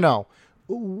 Gargano,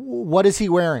 what is he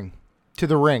wearing to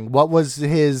the ring? What was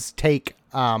his take?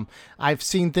 I've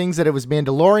seen things that it was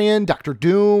Mandalorian, Dr.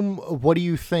 Doom. What do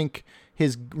you think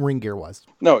his ring gear was?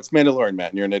 No, it's Mandalorian,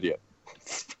 Matt, and you're an idiot.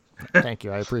 Thank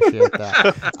you. I appreciate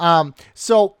that.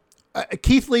 So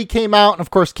Keith Lee came out, and of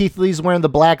course, Keith Lee's wearing the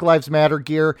Black Lives Matter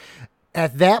gear.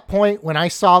 At that point, when I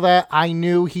saw that, I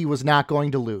knew he was not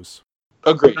going to lose.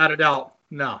 Agreed. Without a doubt.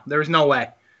 No, there's no way.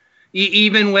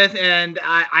 Even with, and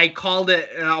I called it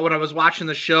when I was watching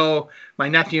the show, my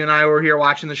nephew and I were here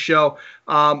watching the show,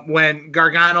 when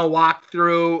Gargano walked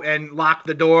through and locked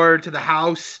the door to the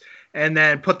house and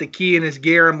then put the key in his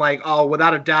gear, I'm like, oh,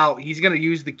 without a doubt, he's going to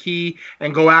use the key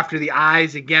and go after the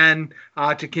eyes again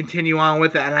to continue on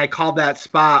with it. And I called that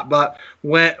spot. But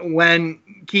when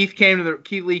Keith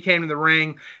Lee came to the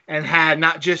ring and had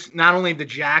not only the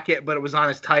jacket, but it was on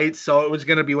his tights, so it was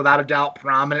going to be without a doubt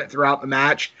prominent throughout the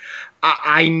match.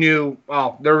 I knew,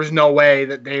 there was no way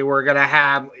that they were going to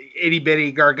have itty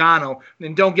bitty Gargano.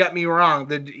 And don't get me wrong,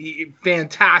 the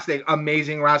fantastic,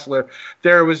 amazing wrestler.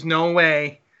 There was no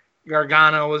way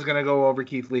Gargano was going to go over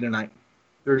Keith Lee tonight.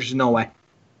 There's no way.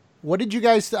 What did you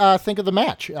guys think of the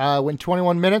match? Went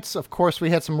 21 minutes. Of course,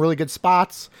 we had some really good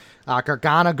spots.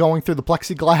 Gargano going through the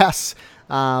plexiglass.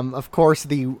 Of course,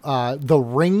 the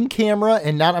ring camera,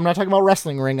 and I'm not talking about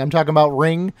wrestling ring. I'm talking about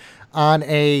ring on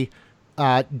a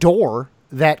door.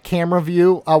 That camera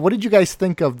view. What did you guys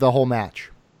think of the whole match?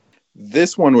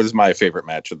 This one was my favorite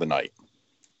match of the night.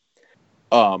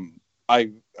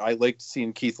 I liked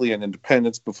seeing Keith Lee on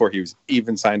Independence before he was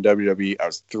even signed WWE. I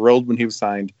was thrilled when he was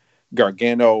signed.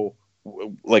 Gargano,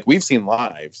 like, we've seen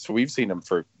live, so we've seen him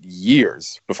for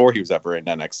years before he was ever in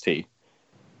NXT.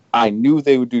 I knew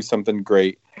they would do something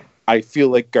great. I feel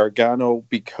like Gargano,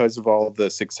 because of all the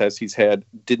success he's had,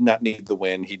 did not need the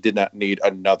win. He did not need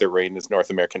another reign as North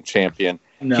American champion.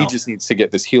 No. He just needs to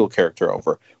get this heel character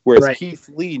over. Whereas Right. Keith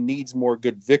Lee needs more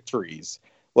good victories.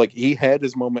 Like, he had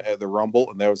his moment at the Rumble,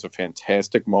 and that was a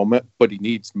fantastic moment, but he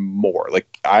needs more.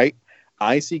 Like,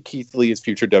 I see Keith Lee as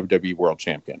future WWE World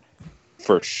Champion,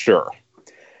 for sure.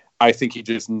 I think he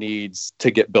just needs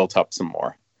to get built up some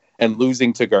more. And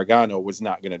losing to Gargano was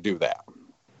not going to do that.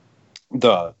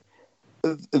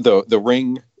 The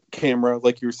ring camera,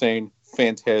 like you were saying,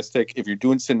 fantastic. If you're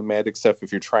doing cinematic stuff,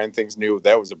 if you're trying things new,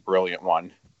 that was a brilliant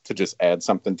one to just add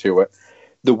something to it.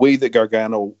 The way that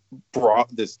Gargano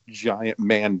brought this giant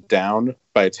man down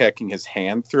by attacking his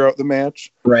hand throughout the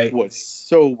match was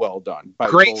so well done.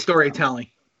 Great storytelling.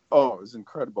 Oh, it was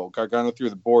incredible. Gargano through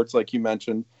the boards, like you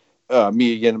mentioned.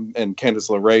 Mia Yim and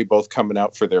Candice LeRae both coming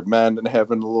out for their men and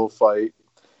having a little fight.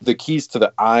 The keys to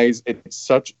the eyes, it's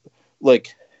such,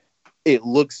 like, it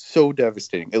looks so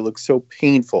devastating. It looks so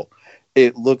painful.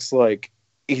 It looks like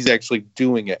he's actually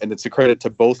doing it, and it's a credit to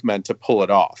both men to pull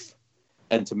it off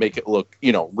and to make it look,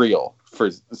 real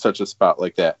for such a spot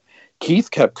like that.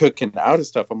 Keith kept cooking out of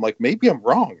stuff. I'm like, maybe I'm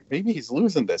wrong. Maybe he's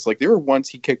losing this. Like, there were ones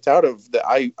he kicked out of that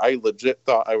I legit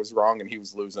thought I was wrong and he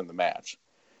was losing the match.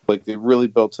 Like, they really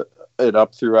built it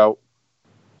up throughout.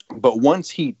 But once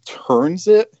he turns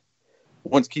it,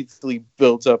 once Keith Lee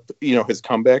builds up, his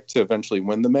comeback to eventually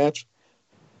win the match,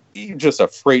 just a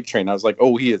freight train. I was like,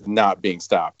 oh, he is not being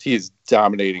stopped. He is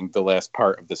dominating the last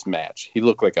part of this match. He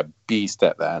looked like a beast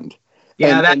at the end.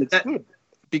 Yeah, and it's good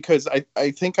because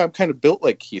I think I'm kind of built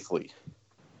like Keith Lee.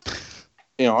 I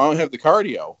don't have the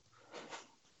cardio,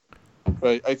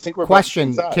 but I think we're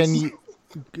Question: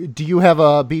 do you have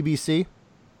a BBC?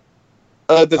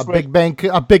 A Big Bang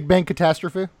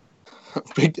catastrophe?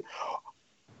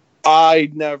 How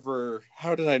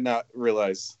did I not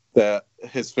realize that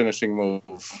his finishing move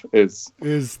is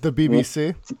the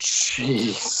BBC?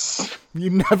 Jeez.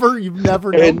 You've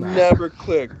never known It that. never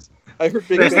clicked. I heard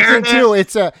Big Bang Bang too.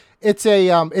 It's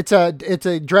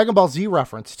a Dragon Ball Z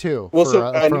reference too.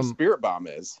 Well, I knew Spirit Bomb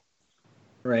is.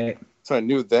 Right. So I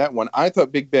knew that one. I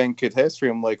thought Big Bang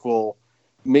Catastrophe. I'm like, well,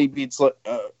 maybe it's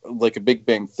like a Big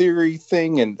Bang Theory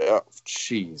thing. And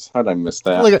jeez, how did I miss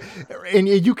that? And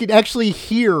you can actually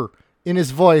hear in his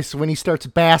voice when he starts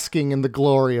basking in the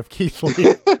glory of Keith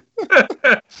Lee.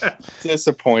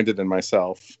 Disappointed in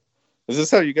myself. Is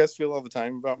this how you guys feel all the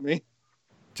time about me?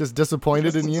 Just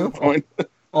disappointed in you?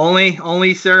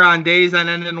 Only, sir, on days on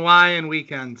NNY and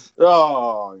weekends.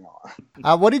 Oh,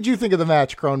 no. What did you think of the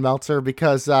match, Crone Meltzer?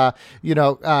 Because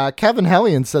Kevin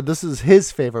Hellion said this is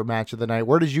his favorite match of the night.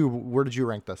 Where did you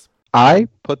rank this? I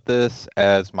put this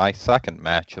as my second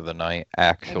match of the night.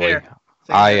 Actually,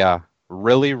 I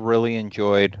really, really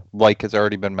enjoyed, like has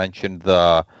already been mentioned,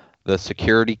 the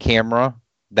security camera.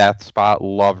 That spot,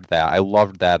 loved that. I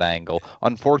loved that angle.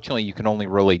 Unfortunately, you can only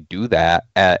really do that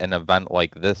at an event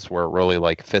like this where it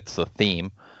really fits the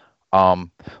theme.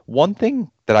 One thing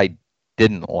that I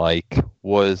didn't like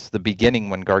was the beginning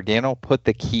when Gargano put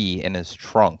the key in his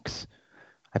trunks.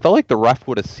 I felt like the ref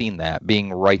would have seen that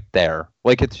being right there.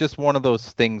 It's just one of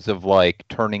those things of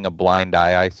turning a blind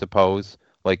eye, I suppose.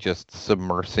 Just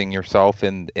submersing yourself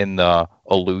in the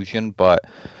illusion, but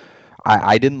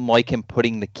I didn't like him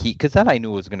putting the key, because then I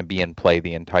knew it was going to be in play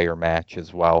the entire match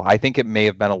as well. I think it may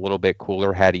have been a little bit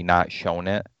cooler had he not shown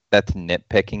it. That's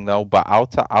nitpicking, though. But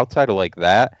outside of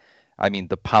that, I mean,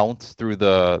 the pounce through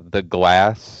the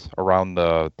glass around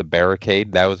the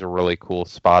barricade, that was a really cool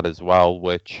spot as well,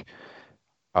 which,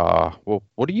 well,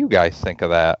 what do you guys think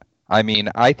of that? I mean,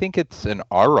 I think it's an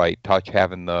all right touch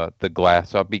having the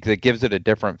glass up because it gives it a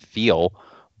different feel.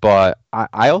 But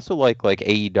I also like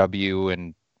AEW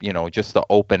and just the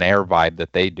open air vibe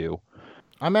that they do.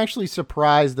 I'm actually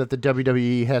surprised that the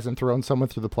WWE hasn't thrown someone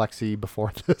through the plexi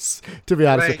before this, to be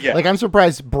honest. Right, yeah. I'm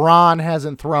surprised Braun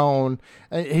hasn't thrown,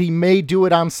 he may do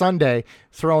it on Sunday,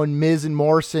 throwing Miz and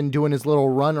Morrison doing his little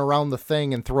run around the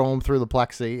thing and throw him through the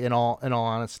plexi, in all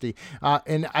honesty.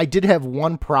 And I did have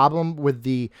one problem with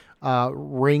the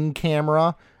ring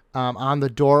camera on the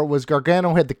door, was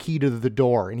Gargano had the key to the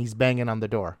door, and he's banging on the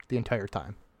door the entire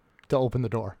time to open the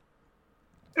door.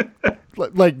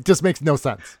 Just makes no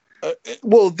sense.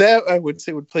 Well, that I would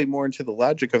say would play more into the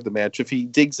logic of the match. If he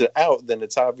digs it out, then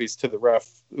it's obvious to the ref,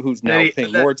 who's now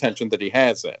paying more attention, that he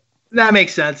has it. That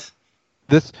makes sense.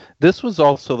 This was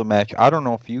also the match. I don't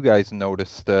know if you guys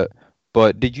noticed it,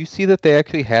 but did you see that they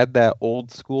actually had that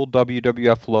old school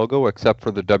WWF logo, except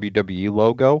for the WWE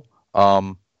logo,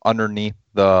 underneath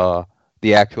the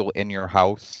actual In Your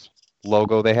House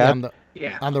logo they had?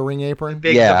 Yeah. on the ring apron.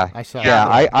 Big Yeah, I saw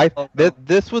yeah. that.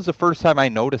 This was the first time I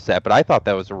noticed that, but I thought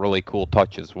that was a really cool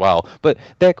touch as well. But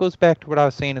that goes back to what I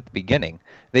was saying at the beginning.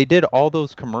 They did all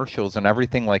those commercials and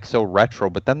everything like so retro,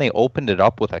 but then they opened it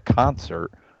up with a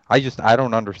concert. I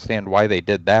don't understand why they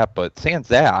did that, but sans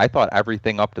that, I thought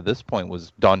everything up to this point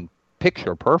was done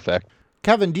picture perfect.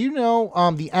 Kevin, do you know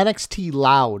the NXT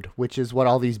Loud, which is what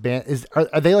all these bands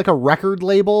are they like a record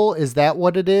label? Is that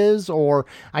what it is? Or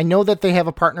I know that they have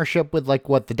a partnership with like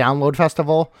what the Download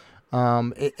Festival.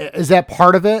 Is that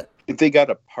part of it? They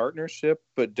got a partnership,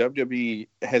 but WWE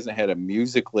hasn't had a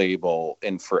music label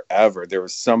in forever. There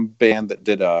was some band that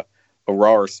did a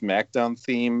Raw or SmackDown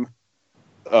theme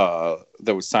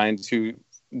that was signed to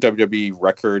WWE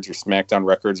Records or SmackDown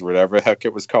Records, whatever the heck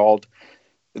it was called.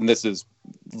 And this is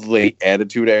late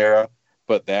Attitude Era,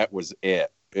 but that was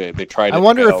it. They tried. I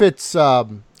wonder if it's a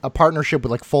partnership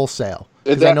with like Full Sail,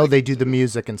 because I know they do the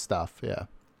music and stuff. Yeah,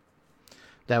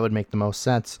 that would make the most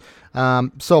sense.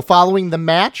 So following the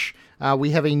match, we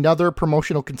have another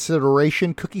promotional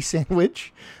consideration: cookie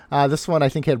sandwich. This one I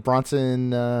think had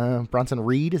Bronson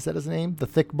Reed. Is that his name? The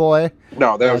thick boy.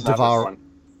 No, that was not this one.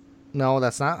 No,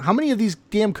 that's not. How many of these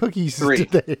damn cookies Three.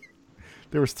 did they?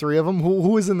 There was three of them. Who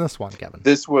was in this one, Kevin?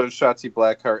 This was Shotzi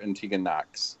Blackheart and Tegan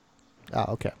Knox.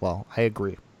 Oh, okay. Well, I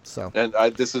agree. So, and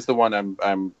this is the one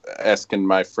I'm asking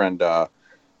my friend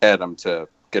Adam to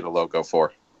get a logo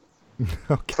for.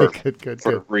 Okay, good.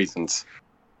 For reasons.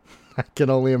 I can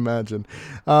only imagine.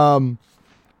 So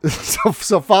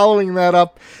following that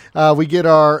up, we get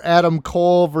our Adam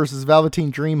Cole versus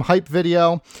Velveteen Dream hype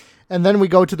video. And then we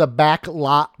go to the back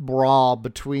lot brawl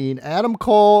between Adam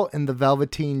Cole and the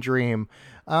Velveteen Dream.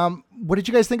 What did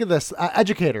you guys think of this?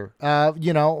 Educator,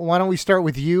 why don't we start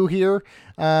with you here?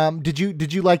 Did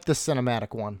you like this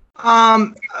cinematic one?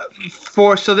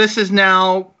 So this is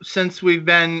now, since we've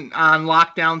been on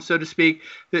lockdown, so to speak,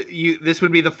 this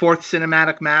would be the fourth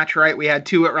cinematic match, right? We had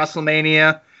 2 at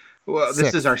WrestleMania. Well,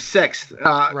 this is our 6th.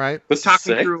 Right.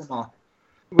 Talking through them all.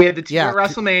 We had the 2 at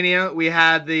WrestleMania. We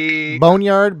had the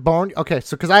Boneyard. Okay,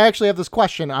 so because I actually have this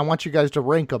question, I want you guys to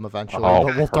rank them eventually,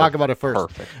 but we'll talk about it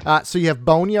first. Perfect. So you have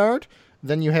Boneyard,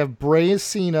 then you have Bray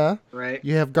Cena, right?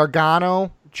 You have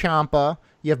Gargano, Ciampa,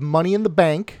 you have Money in the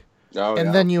Bank,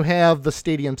 and then you have the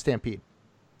Stadium Stampede.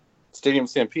 Stadium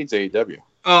Stampede's AEW.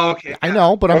 Oh, okay. I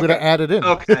know, but I'm going to add it in.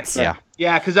 Okay.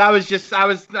 Yeah, because I was just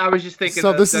thinking.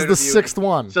 So this is the 6th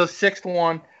one. So 6th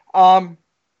one.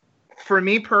 For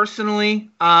me personally,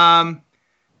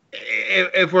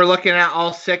 if we're looking at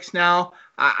all 6 now,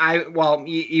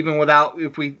 even without the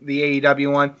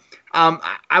AEW one,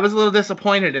 I was a little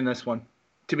disappointed in this one,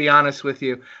 to be honest with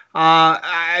you.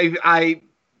 I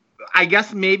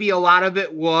guess maybe a lot of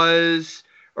it was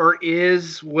or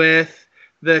is with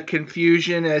the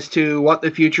confusion as to what the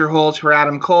future holds for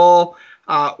Adam Cole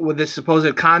with his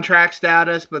supposed contract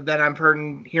status, but then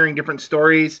I'm hearing different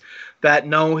stories that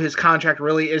no, his contract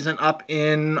really isn't up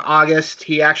in August.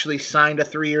 He actually signed a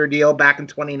 3-year deal back in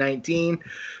 2019.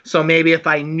 So maybe if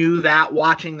I knew that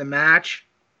watching the match,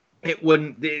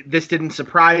 this didn't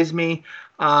surprise me.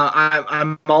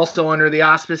 I'm also under the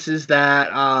auspices that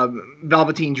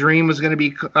Velveteen Dream was going to be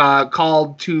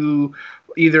called to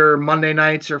either Monday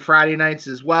nights or Friday nights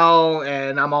as well,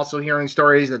 and I'm also hearing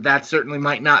stories that certainly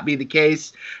might not be the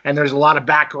case, and there's a lot of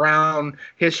background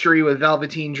history with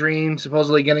Velveteen Dream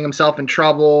supposedly getting himself in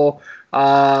trouble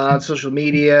on social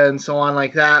media and so on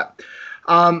like that.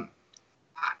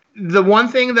 The one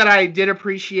thing that I did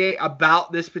appreciate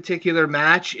about this particular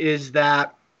match is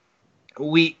that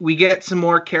we get some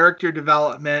more character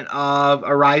development of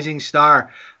a rising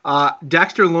star.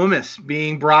 Dexter Lumis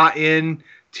being brought in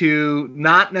to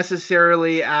not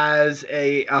necessarily as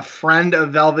a friend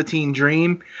of Velveteen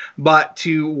Dream, but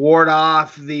to ward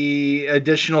off the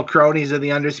additional cronies of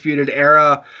the Undisputed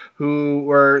Era who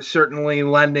were certainly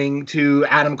lending to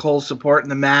Adam Cole's support in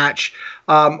the match.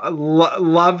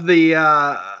 Love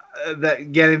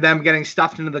getting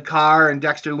stuffed into the car and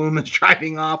Dexter Lumis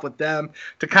driving off with them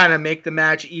to kind of make the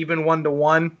match even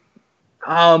 1-1.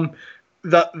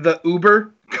 The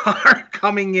Uber car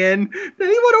coming in. Did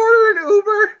anyone order an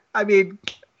Uber? I mean,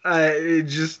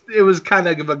 it was kind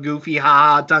of a goofy,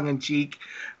 tongue-in-cheek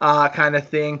kind of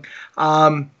thing.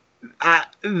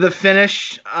 The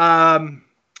finish, I'm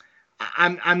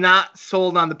not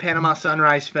sold on the Panama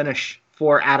Sunrise finish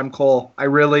for Adam Cole. I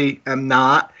really am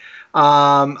not.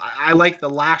 I like the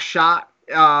last shot,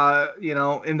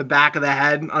 in the back of the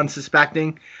head,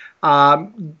 unsuspecting.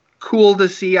 Cool to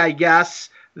see, I guess,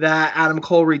 that Adam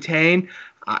Cole retained.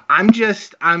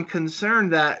 I'm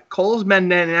concerned that Cole's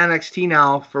been in NXT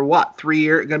now for what, 3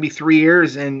 years? Going to be 3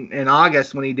 years in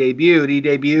August when he debuted. He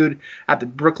debuted at the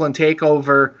Brooklyn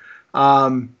Takeover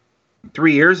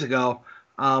 3 years ago.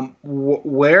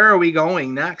 Where are we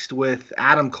going next with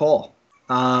Adam Cole?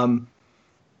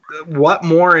 What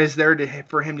more is there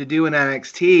for him to do in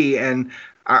NXT? And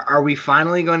are we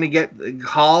finally going to get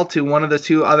called to one of the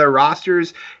two other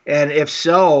rosters? And if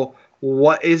so,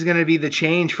 what is going to be the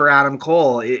change for Adam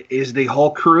Cole? Is the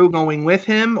whole crew going with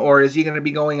him, or is he going to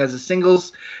be going as a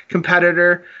singles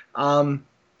competitor?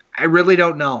 I really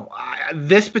don't know.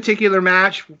 This particular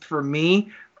match, for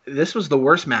me, this was the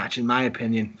worst match, in my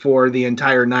opinion, for the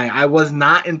entire night. I was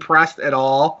not impressed at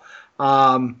all.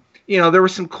 There were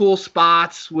some cool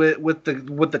spots with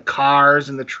the cars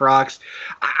and the trucks.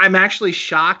 I'm actually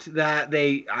shocked that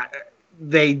they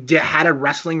had a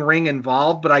wrestling ring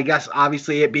involved, but I guess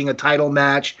obviously it being a title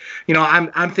match,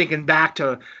 I'm thinking back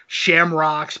to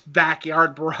Shamrock's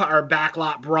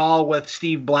backlot brawl with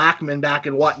Steve Blackman back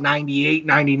in 98,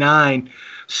 99.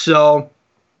 So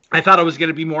I thought it was going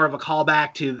to be more of a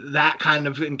callback to that kind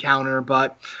of encounter,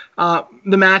 but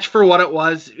the match for what it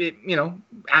was,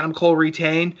 Adam Cole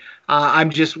retained.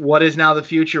 What is now the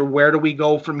future? Where do we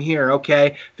go from here?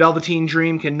 Okay, Velveteen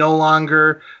Dream can no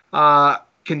longer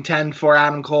contend for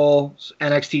Adam Cole's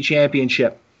NXT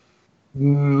Championship.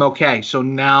 Okay, so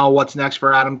now what's next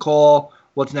for Adam Cole?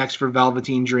 What's next for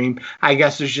Velveteen Dream? I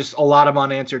guess there's just a lot of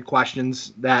unanswered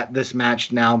questions that this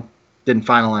match now didn't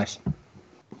finalize.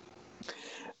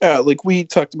 Like we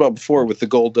talked about before with the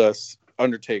Goldust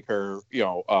Undertaker,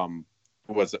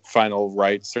 was it Final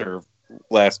Rights or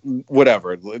last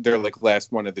whatever? They're like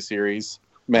last one of the series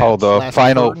match. Oh, the Last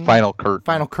final curtain. final curtain.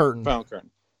 Final curtain. Final curtain.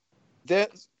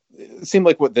 That seemed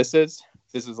like what this is.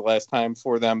 This is the last time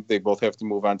for them. They both have to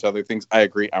move on to other things. I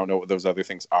agree. I don't know what those other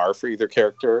things are for either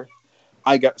character.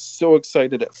 I got so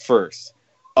excited at first.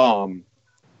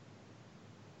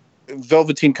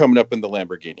 Velveteen coming up in the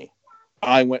Lamborghini.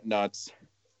 I went nuts.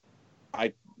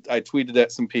 I tweeted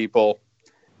at some people.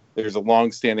 There's a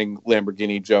long-standing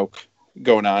Lamborghini joke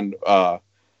going on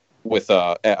with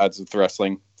at Odds with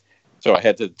Wrestling. So I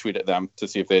had to tweet at them to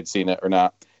see if they had seen it or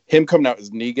not. Him coming out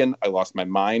as Negan, I lost my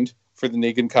mind for the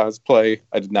Negan cosplay.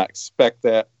 I did not expect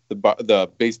that. The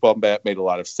baseball bat made a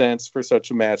lot of sense for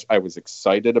such a match. I was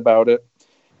excited about it.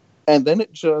 And then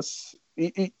it just,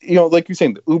 like you're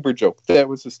saying, the Uber joke, that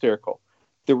was hysterical.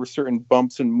 There were certain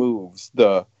bumps and moves.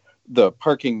 The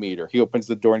parking meter, he opens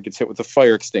the door and gets hit with a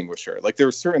fire extinguisher. Like, there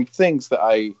were certain things that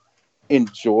I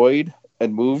enjoyed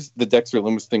and moves. The Dexter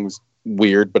Loomis thing was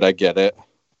weird, but I get it.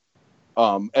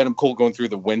 Adam Cole going through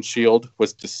the windshield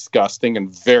was disgusting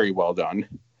and very well done.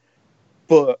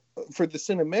 But for the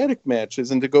cinematic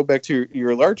matches, and to go back to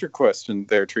your larger question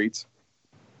there, Treats,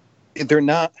 they're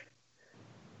not...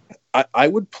 I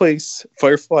would place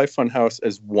Firefly Funhouse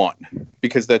as one,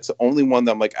 because that's the only one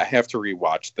that I'm like, I have to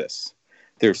rewatch this.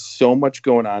 There's so much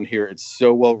going on here. It's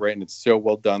so well written. It's so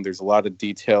well done. There's a lot of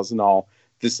details and all.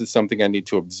 This is something I need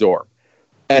to absorb.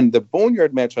 And the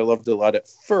Boneyard match, I loved a lot at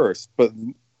first, but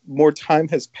more time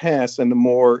has passed, and the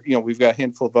more, we've got a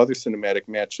handful of other cinematic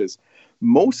matches.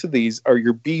 Most of these are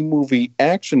your B-movie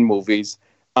action movies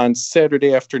on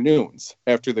Saturday afternoons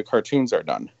after the cartoons are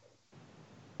done.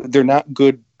 They're not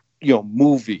good,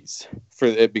 movies for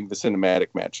it being the cinematic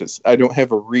matches. I don't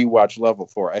have a rewatch level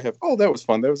for it. I have, that was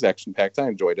fun. That was action-packed. I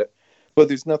enjoyed it. But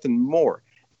there's nothing more.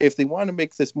 If they want to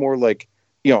make this more like,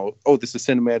 this is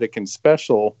cinematic and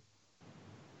special,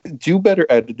 do better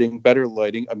editing, better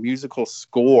lighting, a musical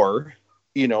score.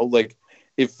 Like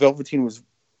if Velveteen was,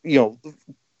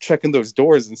 checking those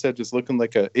doors instead of just looking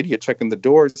like an idiot checking the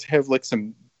doors, have like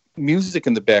some music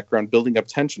in the background building up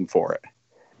tension for it.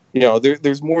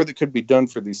 There's more that could be done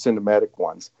for these cinematic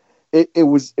ones. It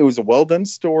was a well done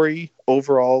story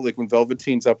overall. Like when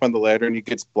Velveteen's up on the ladder and he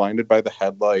gets blinded by the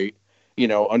headlight,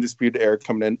 Undisputed Era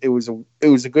coming in. It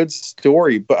was a good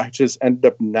story, but I just ended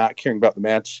up not caring about the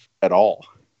match at all.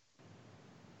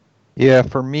 Yeah,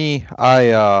 for me,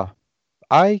 I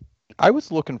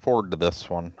was looking forward to this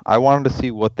one. I wanted to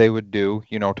see what they would do.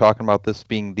 Talking about this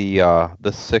being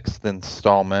the sixth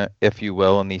installment, if you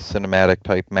will, in these cinematic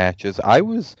type matches. I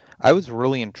was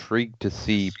really intrigued to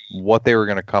see what they were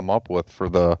going to come up with for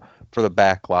the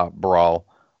backlot brawl.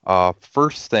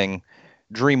 First thing,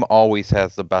 Dream always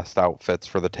has the best outfits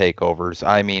for the takeovers.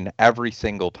 I mean, every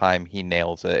single time he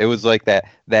nails it. It was like that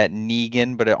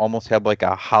Negan, but it almost had like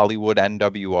a Hollywood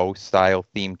NWO style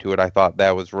theme to it. I thought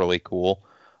that was really cool.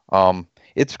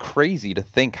 It's crazy to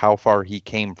think how far he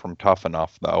came from Tough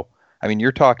Enough, though. I mean,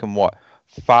 you're talking about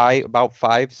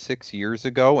 5-6 years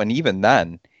ago, and even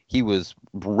then, he was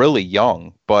really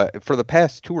young. But for the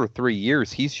past 2 or 3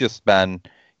 years, he's just been,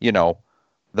 you know,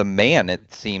 the man,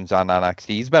 it seems, on NXT.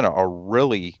 He's been a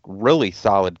really, really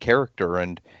solid character.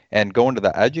 And going to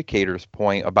the educator's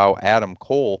point about Adam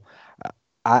Cole,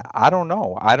 I don't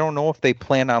know. I don't know if they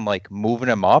plan on like moving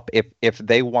him up. If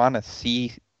they want to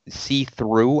see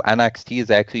through NXT as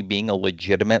actually being a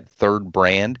legitimate third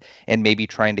brand and maybe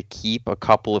trying to keep a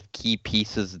couple of key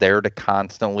pieces there to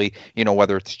constantly,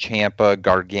 whether it's Ciampa,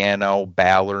 Gargano,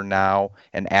 Balor now,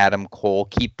 and Adam Cole,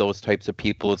 keep those types of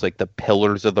people as like the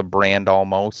pillars of the brand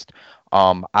almost.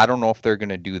 I don't know if they're going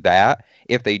to do that.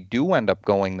 If they do end up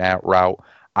going that route,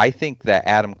 I think that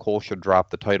Adam Cole should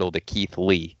drop the title to Keith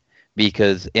Lee,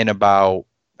 because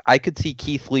I could see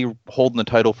Keith Lee holding the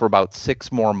title for about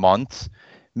 6 more months,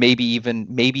 maybe even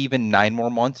 9 more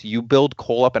months. You build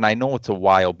Cole up, and I know it's a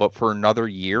while, but for another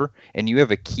year, and you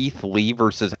have a Keith Lee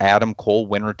versus Adam Cole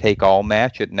winner-take-all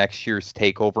match at next year's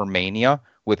TakeOver Mania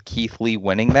with Keith Lee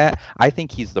winning that, I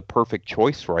think he's the perfect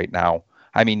choice right now.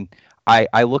 I mean,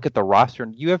 I look at the roster,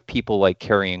 and you have people like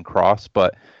Karrion Kross,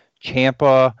 but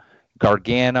Ciampa,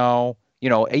 Gargano,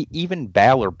 even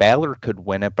Balor could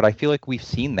win it, but I feel like we've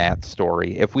seen that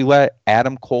story. If we let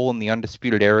Adam Cole and the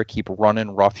Undisputed Era keep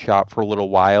running roughshod for a little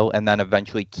while, and then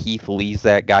eventually Keith Lee's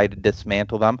that guy to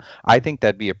dismantle them, I think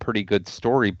that'd be a pretty good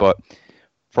story. But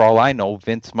for all I know,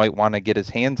 Vince might want to get his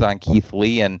hands on Keith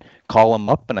Lee and call him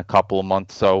up in a couple of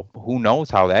months, so who knows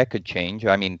how that could change.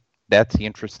 I mean, that's the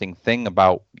interesting thing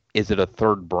about, is it a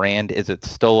third brand? Is it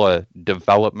still a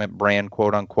development brand,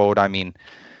 quote unquote? I mean,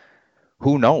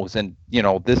 who knows? And,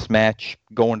 this match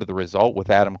going to the result with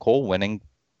Adam Cole winning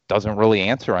doesn't really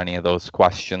answer any of those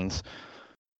questions.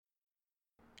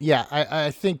 Yeah,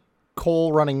 I think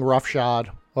Cole running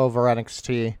roughshod over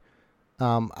NXT,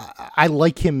 I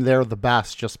like him there the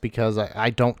best just because I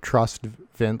don't trust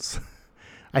Vince.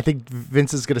 I think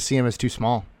Vince is going to see him as too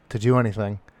small to do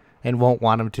anything and won't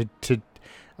want him to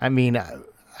I mean,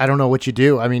 I don't know what you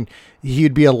do. I mean,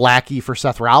 he'd be a lackey for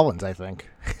Seth Rollins, I think,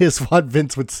 is what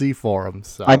Vince would see for him.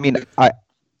 So I mean,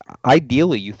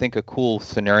 ideally, you think a cool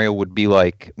scenario would be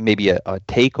like maybe a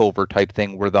takeover type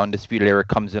thing where the Undisputed Era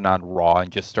comes in on Raw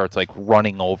and just starts like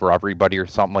running over everybody or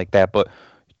something like that. But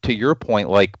to your point,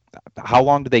 like, how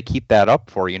long do they keep that up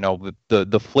for?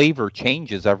 The flavor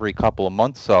changes every couple of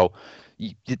months, so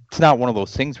it's not one of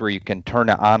those things where you can turn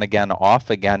it on again,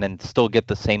 off again, and still get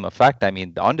the same effect. I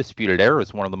mean, the Undisputed Era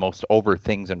is one of the most over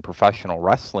things in professional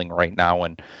wrestling right now,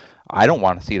 and I don't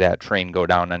want to see that train go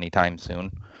down anytime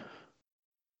soon.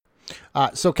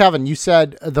 So, Kevin, you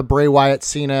said the Bray Wyatt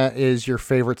Cena is your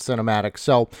favorite cinematic.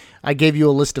 So I gave you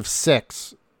a list of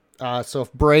 6. So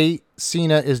if Bray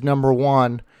Cena is number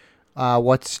 1,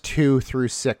 what's 2 through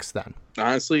 6 then?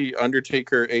 Honestly,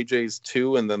 Undertaker, AJ's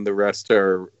 2, and then the rest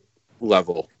are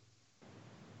level.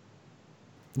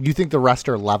 You think the rest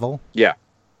are level? Yeah.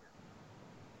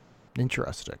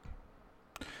 Interesting.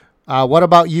 What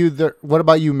about you? What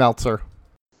about you, Meltzer?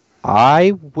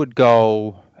 I would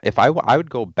go, if I would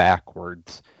go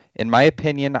backwards. In my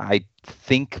opinion, I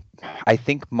think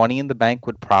Money in the Bank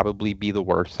would probably be the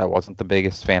worst. I wasn't the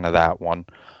biggest fan of that one.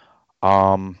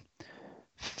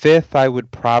 5th, I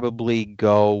would probably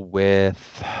go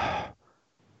with,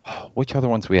 which other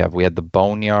ones we have? We had the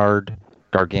Boneyard,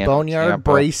 Gargano, Ciampa.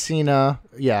 Bray Cena,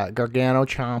 Gargano,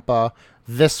 Ciampa,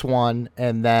 this one,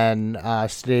 and then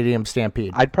Stadium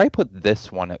Stampede. I'd probably put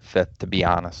this one at 5th, to be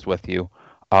honest with you.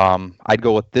 I'd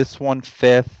go with this one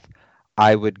 5th.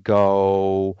 I would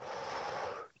go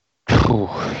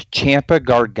Ciampa,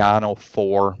 Gargano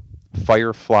 4,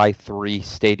 Firefly 3,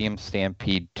 Stadium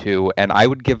Stampede 2, and I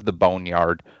would give the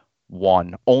Boneyard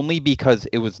 1, only because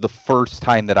it was the first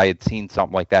time that I had seen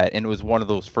something like that, and it was one of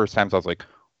those first times I was like,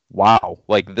 wow,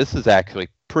 like this is actually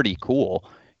pretty cool,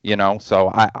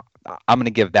 so I'm going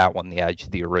to give that one the edge,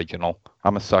 the original.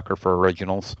 I'm a sucker for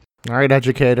originals. All right,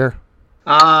 Educator.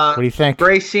 What do you think?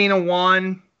 Bray Cena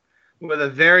 1 with a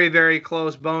very, very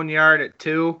close Boneyard at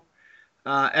 2.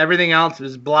 Everything else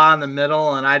is blah in the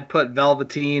middle, and I'd put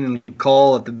Velveteen and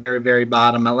Cole at the very, very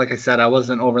bottom. Like I said, I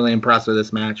wasn't overly impressed with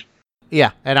this match.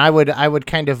 Yeah, and I would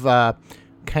kind of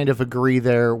agree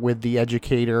there with the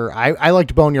Educator. I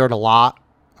liked Boneyard a lot.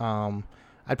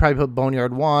 I'd probably put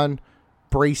Boneyard 1.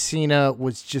 Bray Cena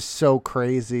was just so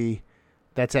crazy.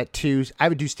 That's at 2. I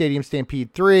would do Stadium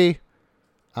Stampede 3.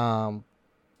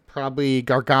 Probably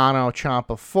Gargano,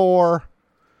 Ciampa 4.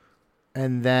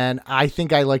 And then I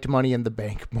think I liked Money in the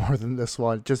Bank more than this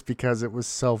one, just because it was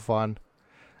so fun.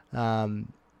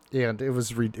 And it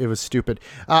was stupid.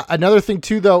 Another thing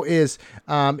too, though, is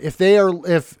dear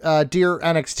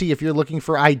NXT, if you're looking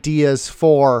for ideas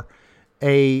for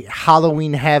a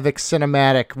Halloween Havoc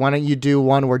cinematic. Why don't you do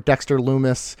one where Dexter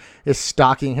Loomis is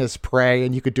stalking his prey,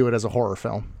 and you could do it as a horror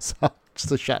film? So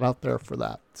just a shout out there for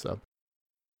that. So,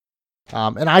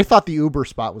 and I thought the Uber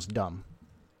spot was dumb.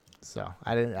 So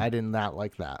I did not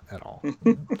like that at all.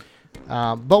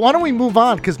 But why don't we move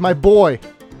on? Because my boy,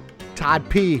 Todd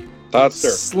P. Todd, sir.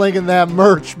 Slinging that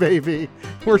merch, baby.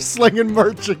 We're slinging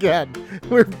merch again.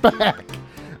 We're back.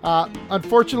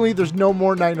 Unfortunately, there's no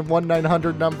more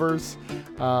 900 numbers,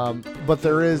 but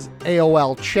there is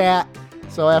AOL chat.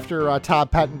 So after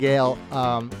Todd Pettingale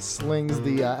slings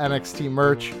the NXT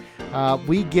merch,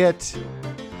 we get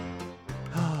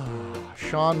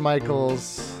Shawn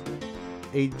Michaels,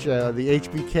 the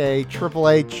HBK, Triple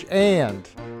H, and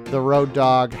the Road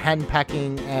Dogg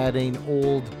henpecking at an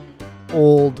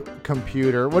old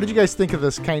computer. What did you guys think of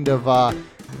this kind of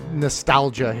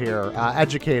nostalgia here?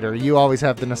 Educator, you always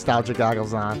have the nostalgia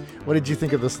goggles on. What did you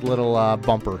think of this little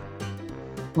bumper?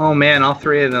 Oh man, all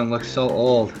three of them look so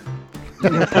old.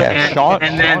 Yeah,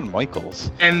 Shawn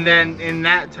Michaels. And then in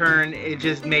that turn, it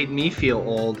just made me feel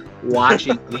old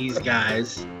watching these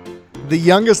guys. The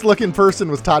youngest looking person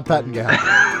was Todd Pettingale.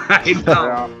 I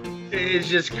know. It's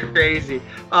just crazy.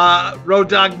 Road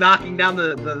Dogg knocking down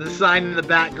the sign in the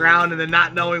background and then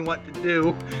not knowing what to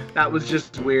do. That was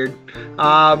just weird.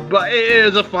 But it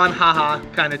was a fun haha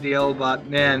kind of deal. But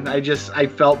man, I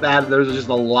felt that there was just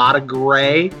a lot of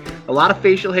gray, a lot of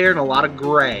facial hair, and a lot of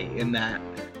gray in that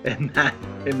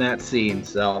scene.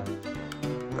 So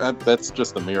that's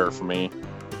just a mirror for me.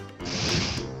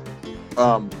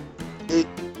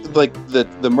 Like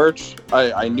the merch,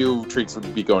 I knew Treats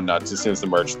would be going nuts as soon as the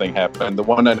merch thing happened. The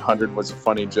 1-900 was a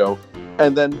funny joke.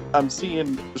 And then I'm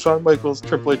seeing Shawn Michaels,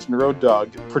 Triple H, and Road Dogg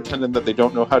pretending that they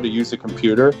don't know how to use a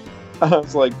computer. I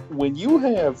was like, when you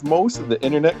have most of the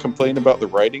internet complain about the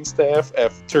writing staff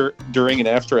during and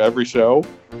after every show,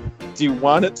 do you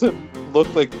want it to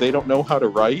look like they don't know how to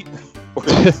write or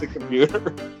use a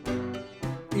computer?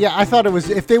 Yeah, I thought it was,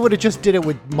 if they would have just did it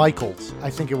with Michaels, I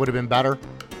think it would have been better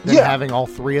than having all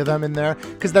three of them in there,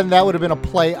 because then that would have been a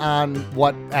play on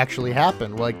what actually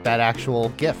happened, like that actual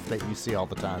GIF that you see all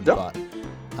the time. Yep.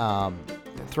 But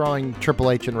throwing Triple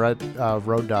H and Road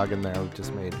Dogg in there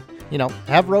just made,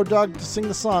 have Road Dogg to sing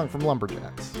the song from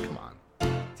Lumberjacks. Come on.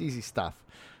 It's easy stuff.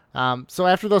 So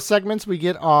after those segments, we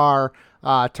get our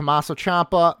Tommaso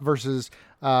Ciampa versus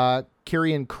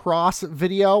Karrion Kross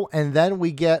video, and then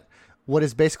we get what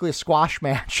is basically a squash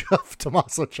match of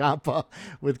Tommaso Ciampa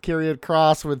with Karrion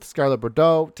Kross with Scarlett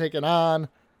Bordeaux taking on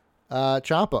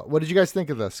Ciampa. What did you guys think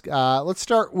of this? Let's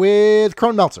start with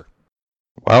Crone Meltzer.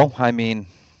 Well, I mean,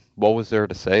 what was there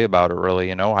to say about it,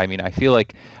 really? I mean, I feel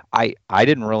like I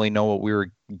didn't really know what we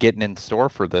were getting in store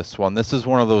for this one. This is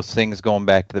one of those things going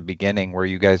back to the beginning where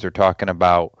you guys are talking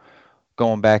about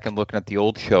going back and looking at the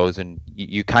old shows, and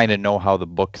you kind of know how the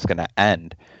book's going to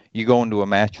end. You go into a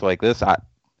match like this,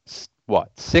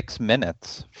 6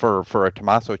 minutes for a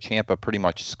Tommaso Ciampa pretty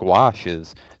much squash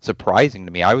is surprising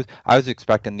to me. I was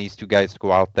expecting these two guys to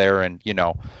go out there and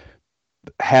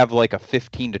have like a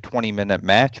 15 to 20 minute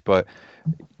match, but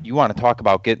you want to talk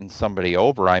about getting somebody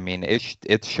over. I mean,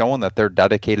 it's showing that they're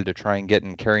dedicated to try and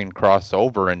getting Karrion Kross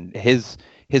over, and his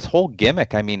whole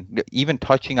gimmick. I mean, even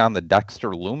touching on the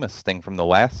Dexter Loomis thing from the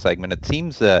last segment, it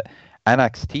seems that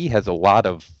NXT has a lot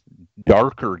of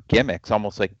darker gimmicks,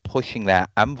 almost like pushing that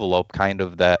envelope kind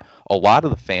of that a lot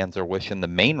of the fans are wishing the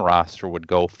main roster would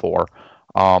go for.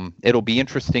 It'll be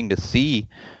interesting to see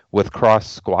with Kross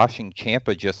squashing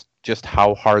Ciampa just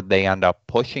how hard they end up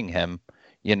pushing him.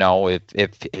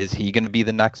 If is he going to be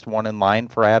the next one in line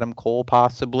for Adam Cole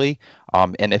possibly?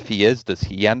 And if he is, does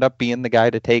he end up being the guy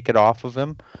to take it off of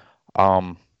him?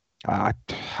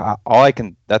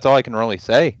 That's all I can really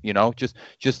say,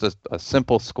 just a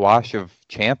simple squash of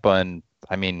Ciampa. And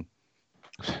I mean,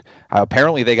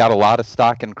 apparently they got a lot of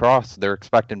stock in Kross. They're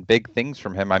expecting big things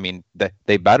from him. I mean, they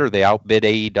outbid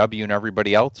AEW and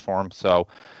everybody else for him. So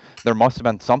there must have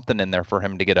been something in there for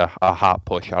him to get a hot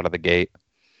push out of the gate.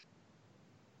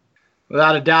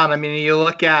 Without a doubt. I mean, you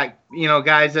look at,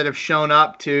 guys that have shown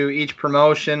up to each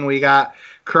promotion. We got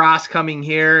Kross coming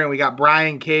here, and we got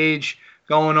Brian Cage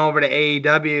going over to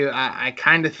AEW. I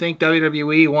kind of think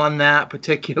WWE won that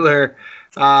particular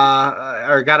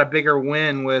or got a bigger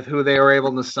win with who they were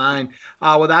able to sign.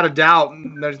 Without a doubt,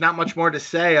 there's not much more to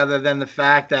say other than the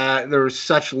fact that there was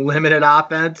such limited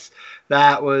offense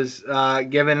that was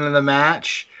given in the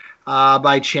match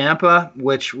by Ciampa,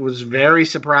 which was very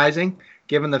surprising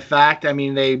given the fact, I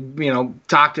mean, they, he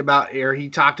talked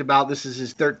about this is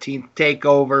his 13th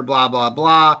takeover, blah, blah,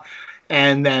 blah.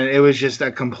 and then it was just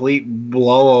a complete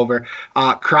blowover.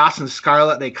 Cross and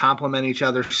Scarlett, they complement each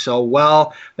other so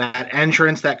well. That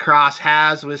entrance that Cross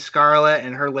has with Scarlett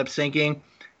and her lip syncing,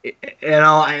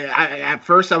 I at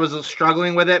first I was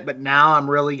struggling with it, but now I'm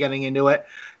really getting into it.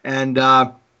 And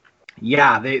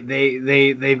yeah,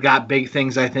 they've got big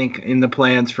things, I think, in the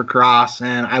plans for Cross,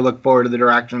 and I look forward to the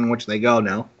direction in which they go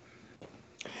now.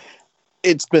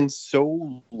 It's been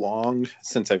so long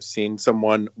since I've seen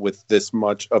someone with this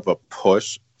much of a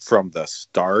push from the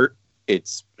start.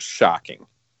 It's shocking.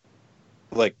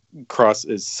 Like, Cross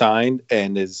is signed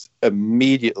and is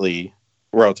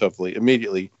relatively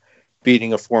immediately,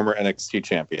 beating a former NXT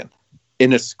champion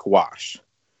in a squash,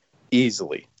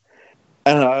 easily.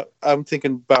 And I'm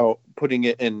thinking about putting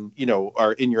it in,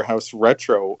 our In Your House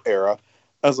retro era.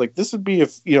 I was like, this would be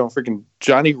if, freaking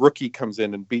Johnny Rookie comes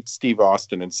in and beats Steve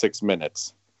Austin in 6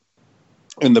 minutes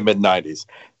in the mid-90s.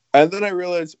 And then I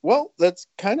realized, well, that's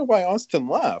kind of why Austin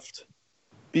left,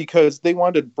 because they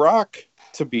wanted Brock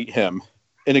to beat him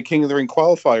in a King of the Ring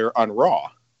qualifier on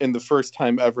Raw, in the first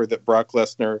time ever that Brock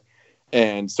Lesnar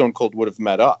and Stone Cold would have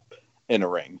met up in a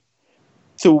ring.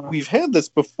 So we've had this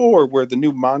before where the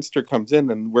new monster comes in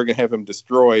and we're going to have him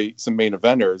destroy some main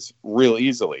eventers real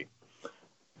easily.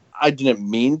 I didn't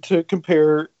mean to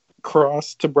compare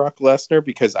Cross to Brock Lesnar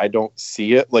because I don't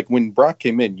see it. Like, when Brock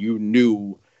came in, you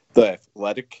knew the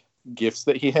athletic gifts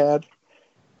that he had.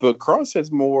 But Cross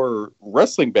has more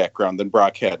wrestling background than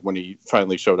Brock had when he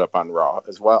finally showed up on Raw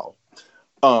as well.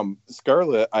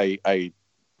 Scarlett, I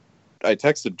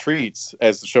texted Treats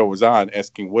as the show was on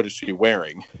asking, what is she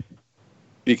wearing?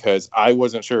 Because I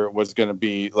wasn't sure it was going to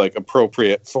be like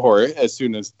appropriate for it as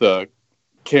soon as the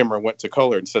camera went to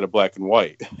color instead of black and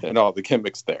white and all the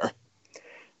gimmicks there.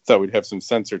 Thought we'd have some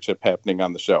censorship happening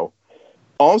on the show.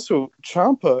 Also,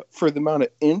 Ciampa, for the amount of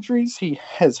injuries he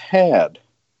has had,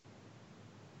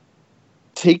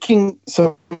 taking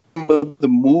some of the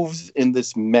moves in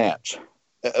this match,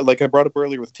 like I brought up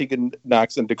earlier with Tegan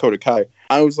Nox and Dakota Kai,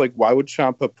 I was like, why would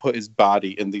Ciampa put his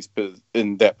body in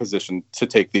that position to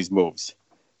take these moves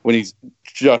when he's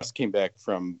just came back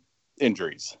from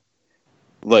injuries?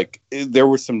 Like, there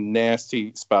were some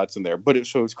nasty spots in there, but it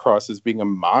shows Cross as being a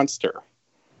monster.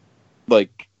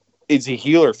 Like, is he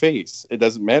heel or face? It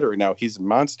doesn't matter right now. He's a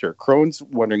monster. Crone's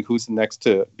wondering who's next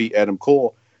to beat Adam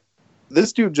Cole.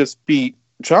 This dude just beat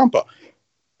Ciampa.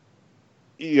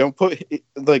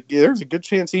 There's a good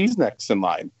chance he's next in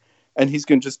line. And he's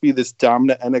going to just be this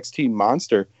dominant NXT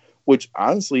monster, which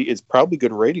honestly is probably a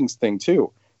good ratings thing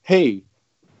too. Hey,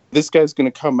 this guy's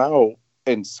going to come out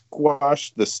and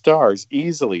squash the stars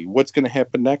easily. What's going to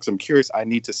happen next? I'm curious. I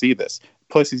need to see this.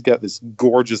 Plus, he's got this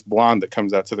gorgeous blonde that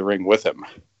comes out to the ring with him.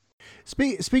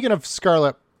 Speaking of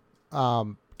Scarlett,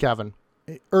 Kevin,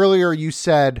 earlier you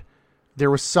said there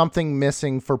was something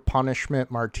missing for Punishment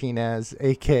Martinez,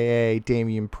 a.k.a.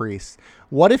 Damian Priest.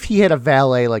 What if he had a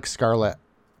valet like Scarlett?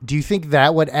 Do you think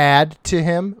that would add to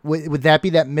him? Would that be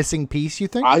that missing piece, you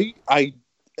think?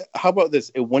 How about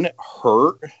this? It wouldn't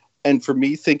hurt. And for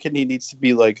me, thinking he needs to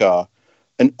be like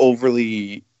an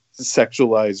overly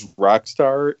sexualized rock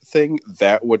star thing,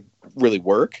 that would really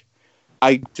work.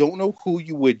 I don't know who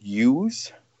you would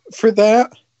use for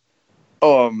that.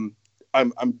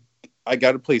 I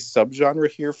got to play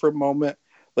subgenre here for a moment.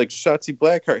 Like, Shotzi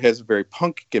Blackheart has a very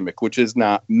punk gimmick, which is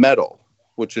not metal,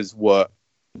 which is what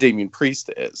Damian Priest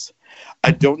is.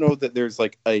 I don't know that there's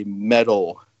like a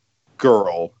metal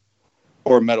girl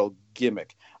or metal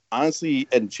gimmick. Honestly,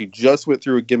 and she just went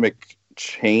through a gimmick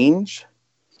change.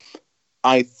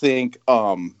 I think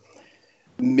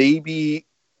maybe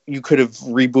you could have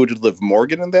rebooted Liv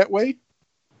Morgan in that way.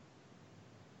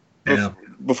 Yeah.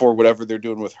 Before whatever they're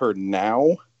doing with her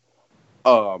now.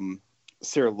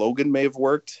 Sarah Logan may have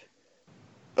worked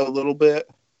a little bit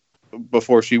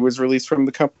before she was released from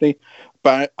the company.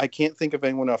 But I can't think of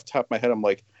anyone off the top of my head. I'm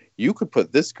like, you could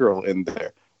put this girl in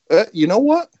there. You know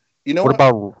what? What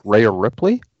about Rhea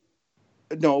Ripley?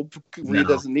 No, Rhea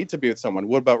doesn't need to be with someone.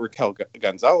 What about Raquel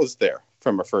Gonzalez there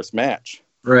from her first match?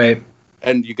 Right.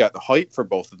 And you got the height for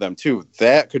both of them, too.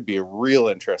 That could be a real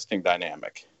interesting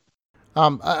dynamic.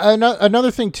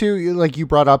 Another thing, too, like you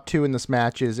brought up, too, in this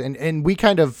match is, and we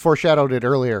kind of foreshadowed it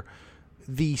earlier,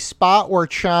 the spot where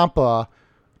Ciampa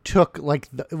took, like,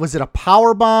 was it a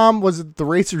power bomb? Was it the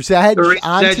Razor's Edge? The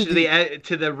Razor's Edge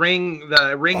to the ring.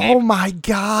 Oh, my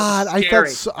God.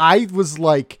 I was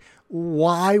like,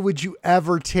 why would you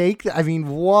ever take that? I mean,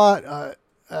 what a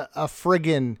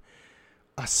friggin'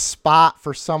 a spot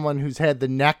for someone who's had the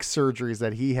neck surgeries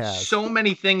that he has. So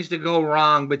many things to go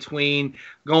wrong between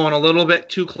going a little bit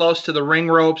too close to the ring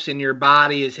ropes and your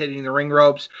body is hitting the ring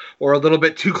ropes, or a little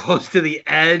bit too close to the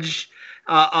edge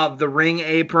of the ring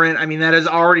apron. I mean, that is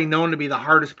already known to be the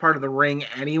hardest part of the ring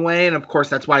anyway, and of course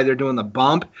that's why they're doing the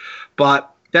bump.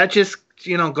 But that just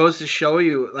goes to show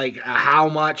you like how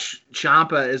much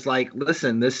Ciampa is like,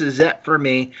 listen, this is it for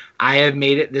me. I have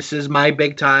made it. This is my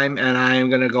big time, and I am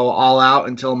going to go all out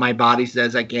until my body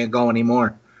says I can't go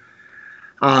anymore.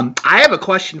 I have a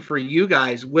question for you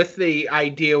guys with the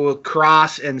idea with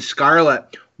Cross and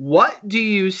Scarlett. What do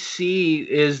you see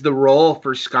is the role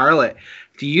for Scarlett?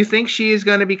 Do you think she is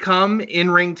going to become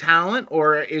in-ring talent,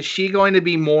 or is she going to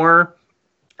be more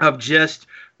of just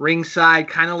ringside,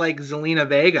 kind of like Zelina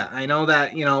Vega? I know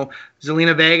that,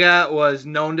 Zelina Vega was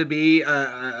known to be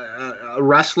a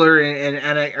wrestler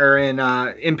in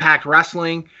Impact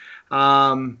Wrestling.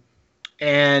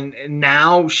 And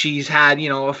now she's had,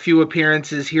 a few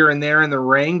appearances here and there in the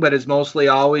ring, but has mostly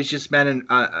always just been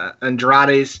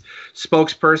Andrade's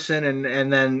spokesperson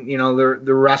and then,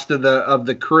 the rest of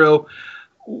the crew.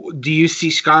 Do you see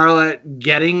Scarlett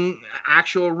getting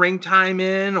actual ring time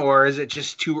in, or is it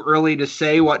just too early to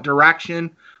say what direction?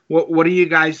 What do you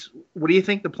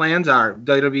think the plans are?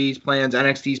 WWE's plans,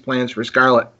 NXT's plans for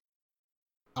Scarlett?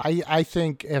 I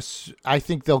think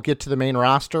they'll get to the main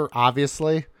roster,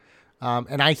 obviously.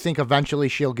 And I think eventually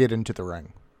she'll get into the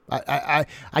ring. I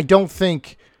don't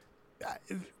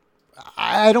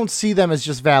see them as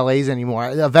just valets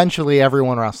anymore. Eventually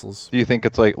everyone wrestles. Do you think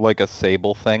it's like a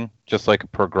Sable thing? Just like a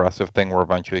progressive thing where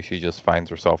eventually she just finds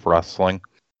herself wrestling?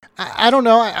 I don't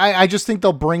know. I just think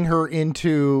they'll bring her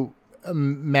into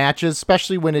matches,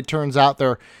 especially when it turns out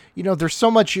there's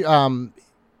so much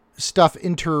stuff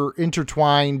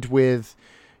intertwined with,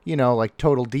 like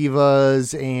Total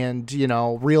Divas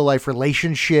and, real life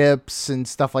relationships and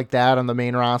stuff like that on the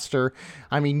main roster.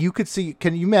 I mean,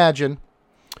 can you imagine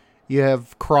you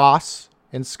have Cross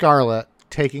and Scarlett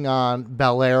taking on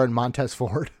Belair and Montez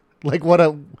Ford? Like, what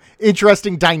a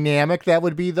interesting dynamic that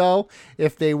would be, though,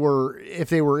 if they were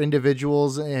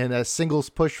individuals in a singles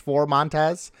push for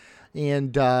Montez.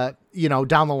 And, down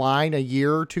the line, a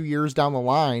year or 2 years down the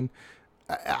line,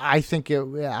 I think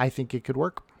it could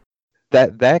work.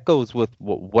 That goes with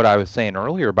what I was saying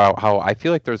earlier about how I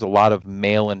feel like there's a lot of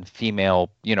male and female,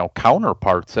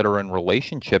 counterparts that are in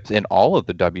relationships in all of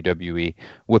the WWE.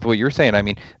 With what you're saying, I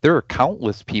mean, there are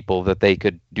countless people that they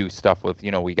could do stuff with.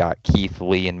 We got Keith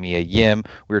Lee and Mia Yim.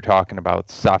 We were talking about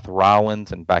Seth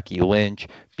Rollins and Becky Lynch,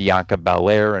 Bianca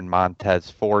Belair and Montez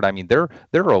Ford. I mean, there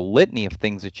are a litany of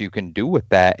things that you can do with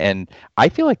that, and I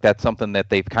feel like that's something that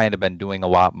they've kind of been doing a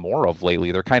lot more of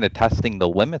lately. They're kind of testing the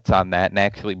limits on that and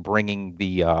actually bringing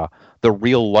the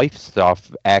real life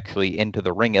stuff actually into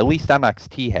the ring. At least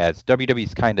NXT has.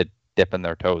 WWE's kind of dipping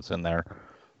their toes in there.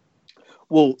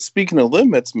 Well, speaking of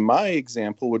limits, my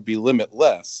example would be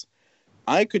Limitless.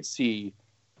 I could see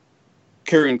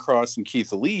Karrion Kross and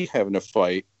Keith Lee having a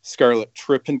fight, Scarlett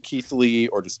tripping Keith Lee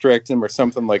or distracting him or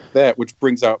something like that, which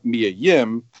brings out Mia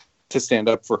Yim to stand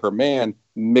up for her man,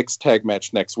 mixed tag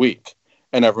match next week.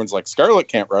 And everyone's like, Scarlett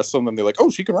can't wrestle. And then they're like, oh,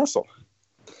 she can wrestle.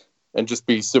 And just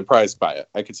be surprised by it.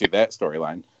 I could see that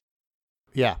storyline.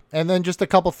 Yeah. And then just a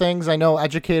couple things. I know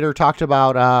Educator talked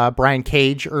about Brian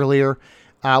Cage earlier.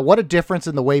 What a difference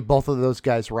in the way both of those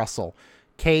guys wrestle.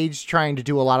 Cage trying to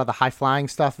do a lot of the high flying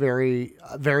stuff, very,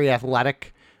 very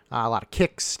athletic, a lot of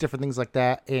kicks, different things like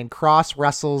that. And Cross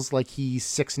wrestles like he's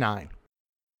 6'9".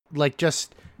 Like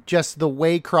just the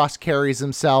way Cross carries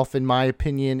himself, in my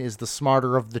opinion, is the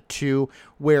smarter of the two,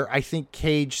 where I think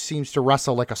Cage seems to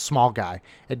wrestle like a small guy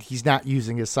and he's not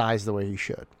using his size the way he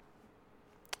should.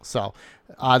 So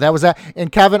that was that.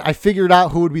 And Kevin, I figured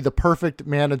out who would be the perfect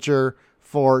manager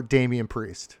for Damian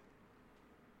Priest.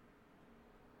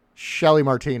 Shelly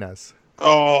Martinez.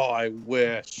 Oh, I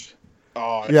wish.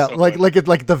 Oh, yeah, so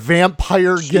like the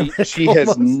vampire gimmick. She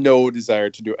has no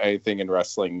desire to do anything in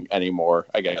wrestling anymore,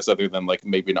 I guess, other than like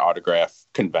maybe an autograph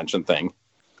convention thing.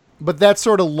 But that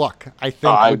sort of look, I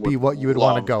think, would be what you would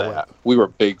want to go with. We were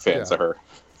big fans of her.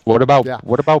 What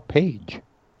about Paige?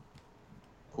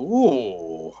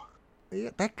 Ooh, yeah,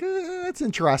 that's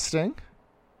interesting.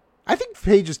 I think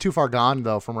Paige is too far gone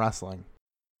though from wrestling.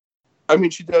 I mean,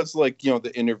 she does like,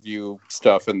 the interview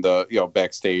stuff and the,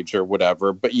 backstage or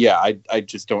whatever. But yeah, I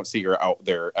just don't see her out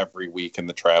there every week in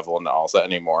the travel and all that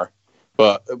anymore.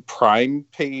 But a prime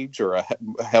Paige or a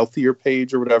healthier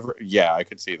Paige or whatever. Yeah, I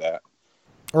could see that.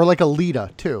 Or like a Lita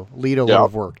too. Lita would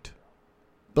have worked.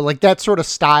 But like that sort of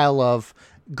style of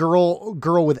girl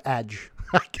with edge.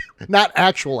 Not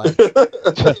actual edge.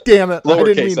 Damn it. I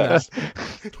didn't mean that.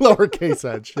 Lowercase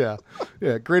edge, yeah.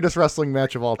 Yeah, greatest wrestling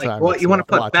match of all time. What, you want to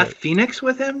put Beth Phoenix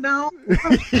with him now?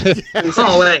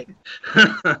 Oh, wait.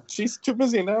 She's too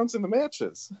busy announcing the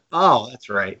matches. Oh, that's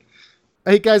right.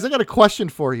 Hey, guys, I got a question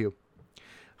for you.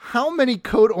 how many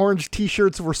Code Orange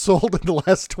T-shirts were sold in the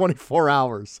last 24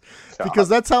 hours? Because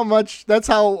that's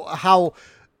how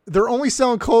they're only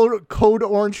selling Code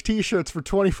Orange T-shirts for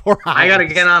 24 hours. I gotta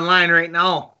get online right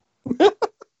now. It's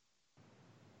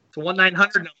a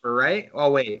 1-900 number, right?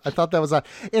 Oh wait, I thought that was on.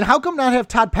 And how come not have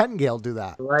Todd Pettengill do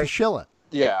that to shill it?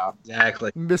 Yeah,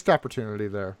 exactly. Missed opportunity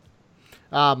there.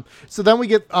 So then we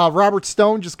get Robert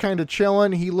Stone just kind of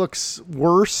chilling. He looks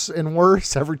worse and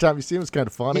worse every time you see him. It's kind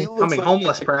of funny. Becoming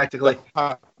homeless practically.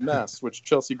 Mess, which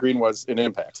Chelsea Green was in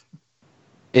Impact.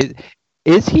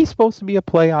 Is he supposed to be a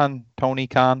play on Tony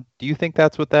Khan? Do you think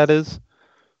that's what that is?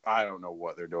 I don't know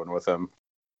what they're doing with him.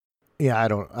 Yeah, I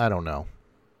don't know.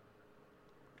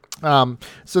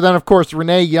 So then, of course,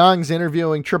 Renee Young's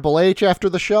interviewing Triple H after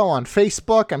the show on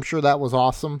Facebook. I'm sure that was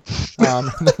awesome. And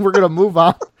then we're gonna move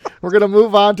on. We're gonna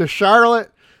move on to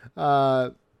Charlotte,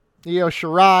 Io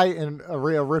Shirai, and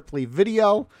Rhea Ripley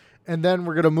video, and then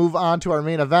we're gonna move on to our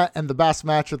main event and the best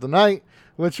match of the night,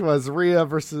 which was Rhea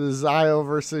versus Io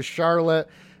versus Charlotte.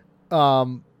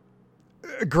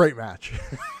 Great match.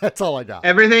 That's all I got.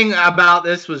 Everything about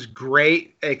this was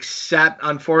great, except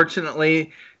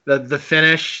unfortunately the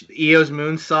finish, Io's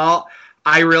moonsault.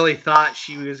 I really thought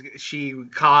she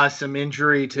caused some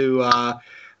injury to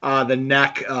the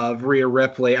neck of Rhea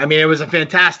Ripley. I mean, it was a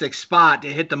fantastic spot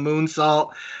to hit the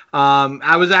moonsault.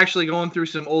 I was actually going through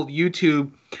some old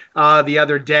YouTube the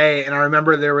other day, and I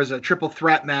remember there was a triple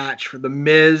threat match for The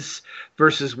Miz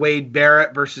versus Wade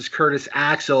Barrett versus Curtis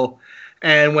Axel.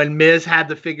 And when Miz had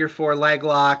the figure 4 leg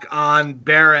lock on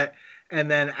Barrett, and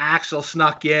then Axel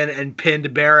snuck in and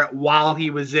pinned Barrett while he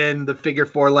was in the figure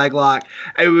 4 leg lock.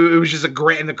 It was just a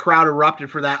great, and the crowd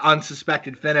erupted for that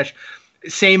unsuspected finish.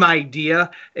 Same idea.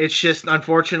 It's just,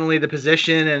 unfortunately, the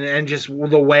position and just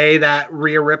the way that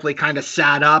Rhea Ripley kind of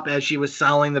sat up as she was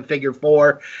selling the figure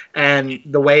 4, and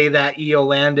the way that Io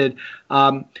landed.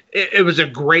 It was a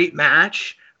great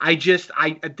match.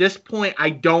 At this point, I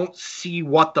don't see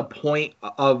what the point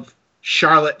of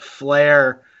Charlotte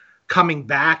Flair coming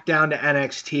back down to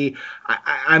NXT.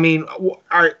 I mean,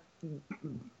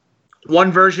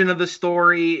 one version of the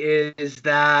story is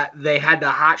that they had to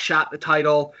hotshot the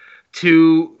title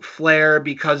to Flair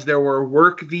because there were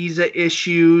work visa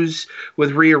issues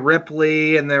with Rhea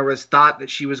Ripley, and there was thought that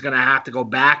she was going to have to go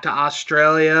back to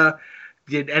Australia.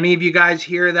 Did any of you guys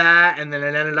hear that? And then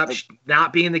it ended up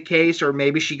not being the case, or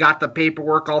maybe she got the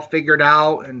paperwork all figured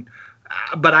out.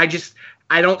 But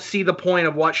I don't see the point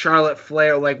of what Charlotte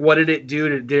Flair, like, what did it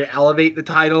do? Did it elevate the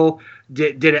title?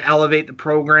 Did it elevate the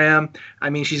program? I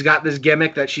mean, she's got this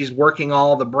gimmick that she's working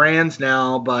all the brands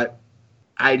now, but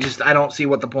I don't see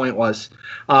what the point was.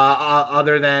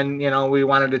 Other than, we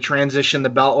wanted to transition the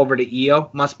belt over to Io,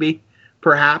 must be,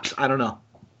 perhaps. I don't know.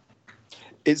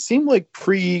 It seemed like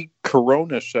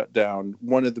pre-Corona shutdown,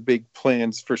 one of the big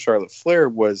plans for Charlotte Flair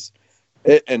was,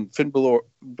 and Finn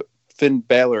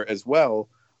Balor as well,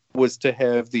 was to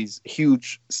have these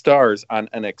huge stars on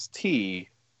NXT,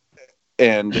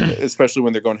 and especially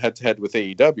when they're going head-to-head with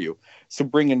AEW. So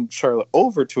bringing Charlotte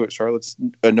over to it, Charlotte's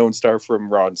a known star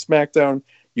from Raw and SmackDown.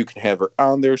 You can have her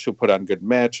on there. She'll put on good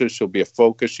matches. She'll be a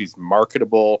focus. She's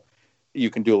marketable. You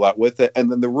can do a lot with it.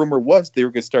 And then the rumor was they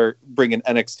were going to start bringing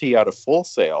NXT out of Full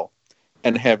Sail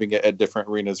and having it at different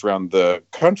arenas around the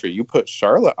country. You put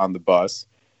Charlotte on the bus,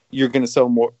 you're going to sell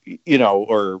more,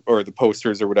 or the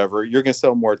posters or whatever. You're going to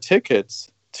sell more tickets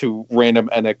to random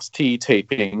NXT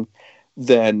taping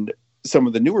than some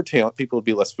of the newer talent people would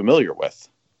be less familiar with.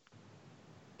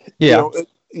 Yeah.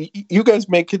 You guys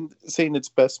saying it's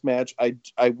best match.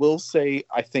 I will say,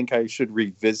 I think I should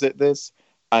revisit this.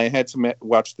 I had to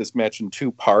watch this match in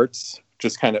 2 parts,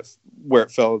 just kind of where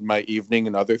it fell in my evening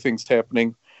and other things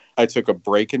happening. I took a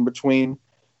break in between,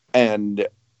 and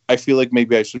I feel like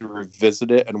maybe I should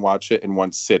revisit it and watch it in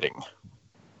one sitting.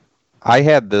 I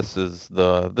had this was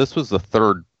the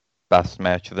third best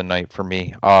match of the night for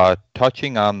me.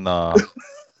 Touching on the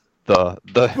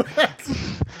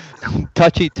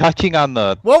touching on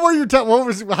the. What were your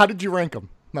how did you rank them?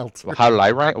 Meltzer. How did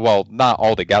I rank? Well, not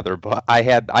all together, but I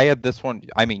had this one.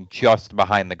 I mean, just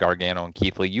behind the Gargano and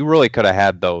Keith Lee. You really could have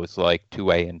had those like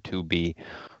 2A and 2B.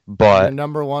 But your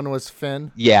number 1 was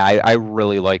Finn. Yeah, I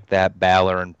really liked that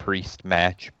Balor and Priest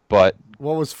match. But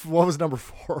what was number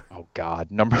 4? Oh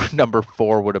God, number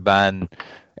 4 would have been.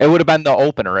 It would have been the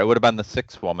opener. It would have been the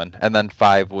 6th woman, and then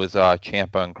 5 was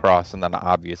Ciampa and Cross, and then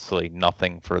obviously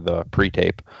nothing for the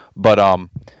pre-tape. But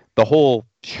the whole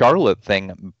Charlotte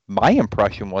thing, my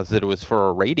impression was that it was for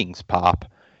a ratings pop,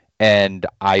 And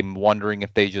I'm wondering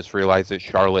if they just realized that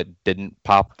Charlotte didn't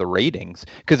pop the ratings,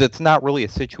 because it's not really a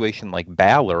situation like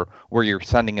Balor where you're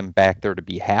sending him back there to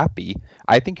be happy.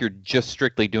 I think you're just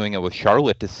strictly doing it with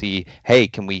Charlotte to see, hey,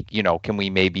 can we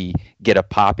maybe get a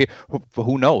pop here?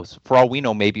 Who knows? For all we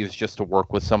know, maybe it was just to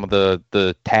work with some of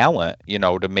the talent,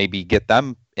 to maybe get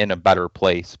them in a better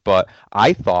place. But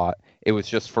I thought it was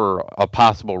just for a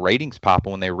possible ratings pop,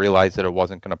 and when they realized that it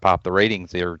wasn't going to pop the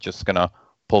ratings, they were just going to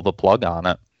pull the plug on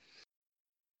it.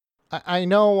 I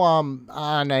know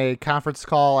on a conference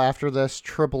call after this,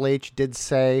 Triple H did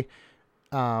say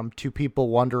to people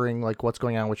wondering like what's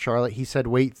going on with Charlotte, he said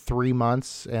wait 3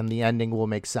 months and the ending will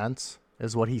make sense,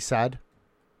 is what he said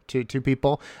to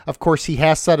people. Of course, he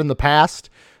has said in the past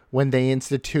when they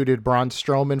instituted Braun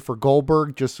Strowman for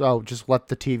Goldberg, just let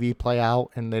the TV play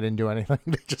out, and they didn't do anything.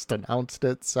 They just announced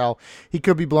it. So he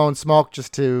could be blowing smoke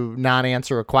just to not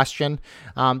answer a question.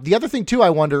 The other thing too I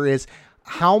wonder is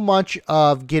how much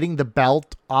of getting the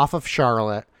belt off of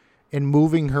Charlotte and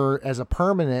moving her as a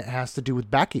permanent has to do with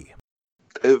Becky.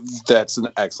 That's an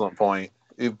excellent point.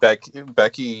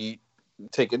 Becky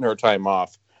taking her time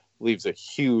off leaves a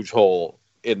huge hole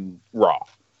in Raw.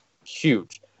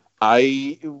 Huge.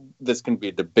 This can be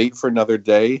a debate for another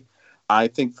day. I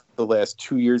think the last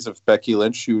 2 years of Becky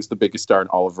Lynch, she was the biggest star in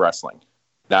all of wrestling.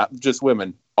 Not just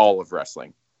women, all of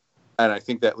wrestling. And I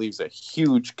think that leaves a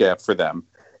huge gap for them.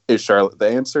 Is Charlotte the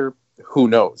answer? Who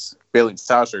knows? Bayley and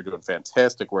Sasha are doing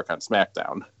fantastic work on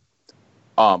SmackDown.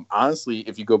 Honestly,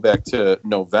 if you go back to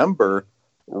November,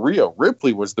 Rhea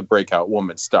Ripley was the breakout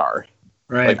woman star.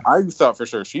 Right. Like, I thought for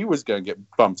sure she was going to get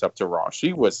bumped up to Raw.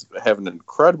 She was having an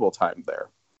incredible time there.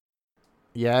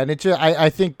 Yeah, and I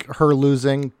think her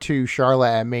losing to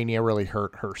Charlotte at Mania really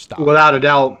hurt her stuff. Without a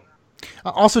doubt.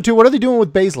 Also, too, what are they doing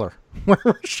with Baszler? Where's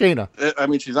Shayna? I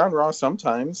mean, she's on Raw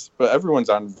sometimes, but everyone's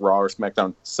on Raw or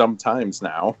SmackDown sometimes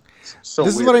now. So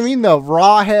this is what I mean, though.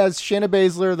 Raw has Shayna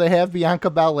Baszler. They have Bianca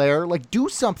Belair. Like, do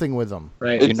something with them.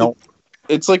 Right.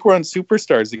 It's like we're on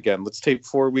Superstars again. Let's take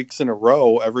 4 weeks in a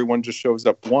row. Everyone just shows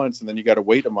up once, and then you got to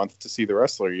wait a month to see the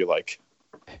wrestler you like.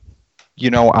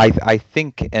 I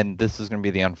think, and this is going to be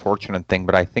the unfortunate thing,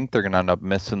 but I think they're going to end up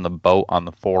missing the boat on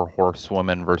the 4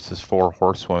 horsewomen versus 4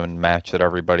 horsewomen match that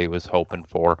everybody was hoping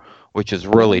for, which is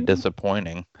really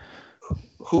disappointing.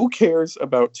 Who cares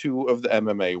about 2 of the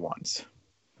MMA ones?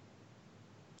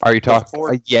 Are you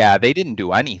talking? Yeah, they didn't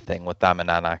do anything with them in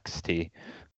NXT.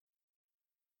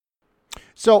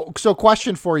 So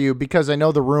question for you, because I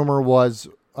know the rumor was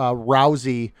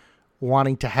Rousey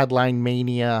wanting to headline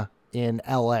Mania in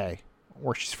LA,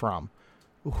 where she's from.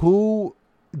 Who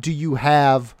do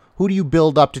you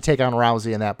build up to take on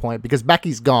Rousey in that point? Because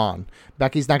Becky's gone.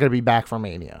 Becky's not going to be back for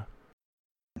Mania.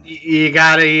 You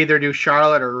got to either do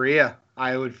Charlotte or Rhea,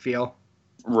 I would feel.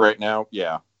 Right now,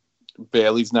 yeah.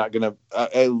 Bayley's not going to...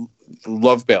 I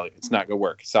love Bayley. It's not going to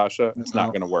work. Sasha, it's not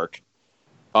going to work.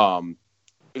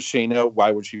 Shayna,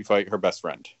 why would she fight her best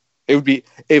friend? It would be...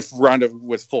 If Ronda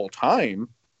was full-time,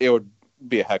 it would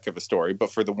be a heck of a story.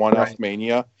 But for the one-off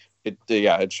Mania...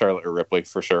 it's Charlotte or Ripley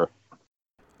for sure.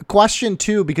 Question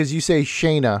 2, because you say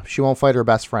Shayna, she won't fight her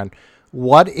best friend.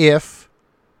 What if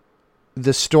the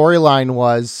storyline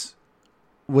was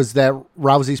that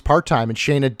Rousey's part-time and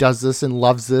Shayna does this and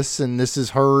loves this and this is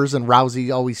hers and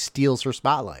Rousey always steals her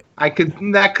spotlight?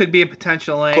 That could be a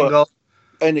potential angle.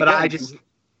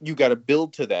 You got to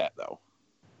build to that though.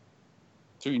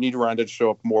 So you need Ronda to show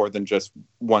up more than just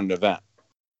one event.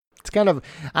 It's kind of,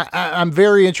 I'm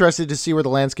very interested to see where the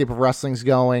landscape of wrestling's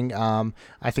going.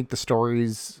 I think the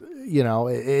stories,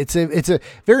 it's a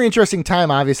very interesting time,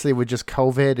 obviously, with just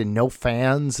COVID and no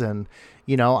fans. And,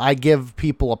 I give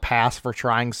people a pass for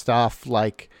trying stuff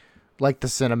like the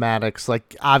cinematics,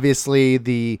 like obviously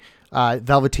the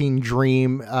Velveteen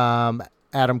Dream,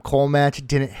 Adam Cole match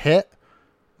didn't hit,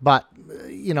 but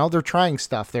they're trying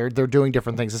stuff. They're doing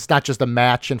different things. It's not just a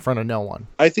match in front of no one.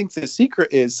 I think the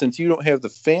secret is, since you don't have the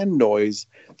fan noise,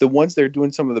 the ones that are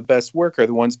doing some of the best work are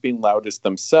the ones being loudest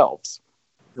themselves.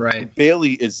 Right.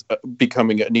 Bayley is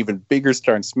becoming an even bigger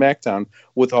star in SmackDown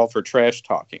with all of her trash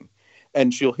talking.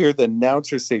 And she'll hear the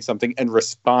announcer say something and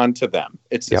respond to them.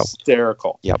 It's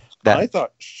hysterical. Yep. I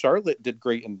thought Charlotte did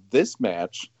great in this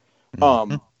match.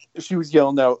 She was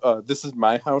yelling out, "This is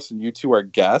my house and you two are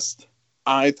guests."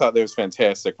 I thought that was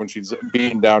fantastic when she's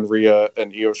beating down Rhea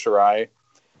and Io Shirai.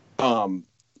 And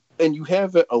you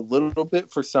have it a little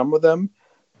bit for some of them.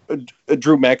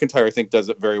 Drew McIntyre, I think, does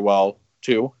it very well,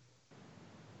 too.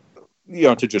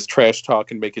 To just trash talk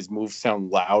and make his moves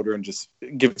sound louder and just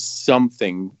give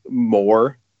something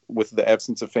more with the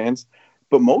absence of fans.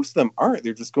 but most of them aren't.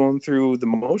 They're just going through the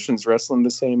motions, wrestling the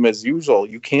same as usual.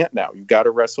 You can't now. You got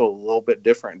to wrestle a little bit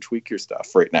different and tweak your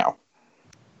stuff right now.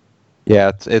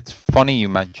 Yeah, it's funny you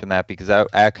mentioned that, because that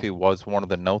actually was one of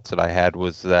the notes that I had,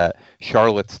 was that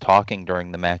Charlotte's talking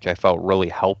during the match, I felt really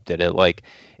helped it.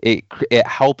 It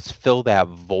helps fill that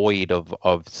void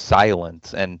of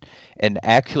silence, and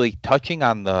actually touching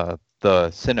on the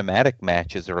cinematic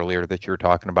matches earlier that you were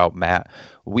talking about, Matt.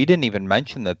 We didn't even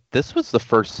mention that this was the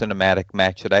first cinematic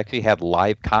match that actually had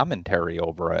live commentary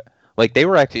over it. Like, they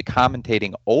were actually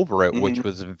commentating over it, which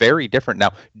was very different.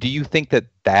 Now, do you think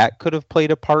that could have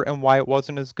played a part in why it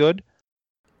wasn't as good?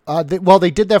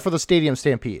 They did that for the Stadium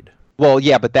Stampede. Well,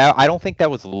 yeah, but I don't think that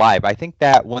was live. I think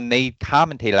that when they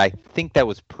commentated, I think that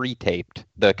was pre-taped,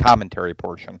 the commentary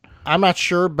portion. I'm not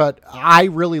sure, but I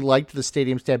really liked the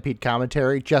Stadium Stampede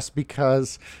commentary just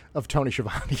because of Tony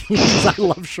Schiavone. I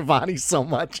love Schiavone so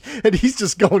much, and he's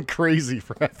just going crazy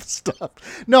for half the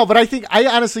stuff. No, but I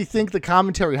honestly think the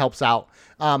commentary helps out.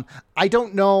 I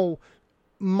don't know.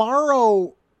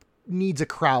 Morrow needs a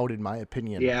crowd, in my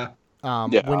opinion. Yeah.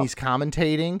 When he's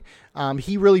commentating,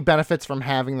 he really benefits from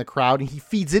having the crowd, and he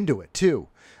feeds into it too,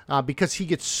 because he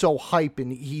gets so hype,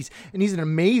 and he's an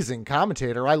amazing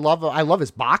commentator. I love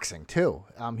his boxing too.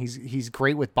 He's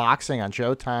great with boxing on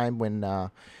Showtime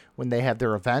when they have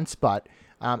their events, but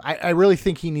I really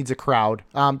think he needs a crowd.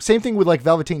 Same thing with like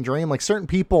Velveteen Dream. Like, certain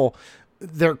people,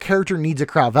 their character needs a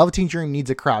crowd. Velveteen Dream needs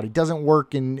a crowd. He doesn't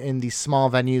work in these small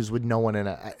venues with no one in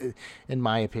it, in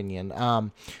my opinion.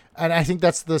 And I think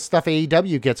that's the stuff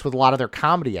AEW gets with a lot of their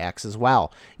comedy acts as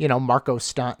well. You know, Marco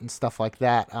Stunt and stuff like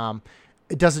that.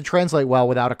 It doesn't translate well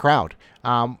without a crowd.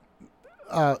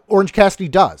 Orange Cassidy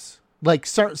does. Like,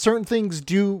 certain things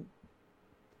do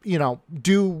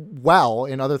well,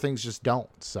 and other things just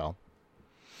don't. So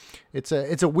it's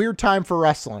a weird time for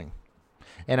wrestling.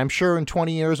 And I'm sure in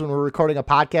 20 years when we're recording a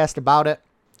podcast about it,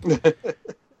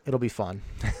 it'll be fun.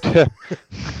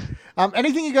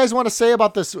 Anything you guys want to say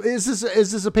about this? Is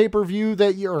this a pay-per-view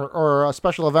that or a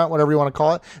special event, whatever you want to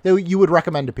call it, that you would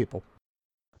recommend to people?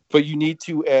 But you need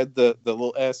to add the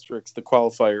little asterisk, the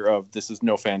qualifier of this is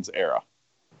no fans era.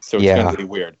 So it's going to be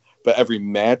weird. But every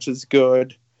match is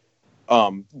good,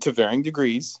 to varying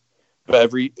degrees.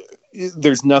 But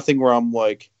there's nothing where I'm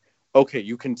like, okay,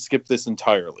 you can skip this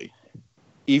entirely.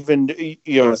 Even,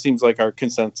 it seems like our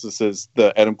consensus is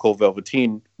the Adam Cole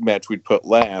Velveteen match we'd put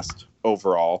last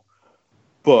overall.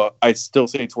 But I'd still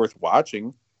say it's worth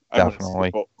watching. Definitely. I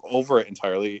wouldn't skip over it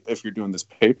entirely if you're doing this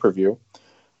pay-per-view.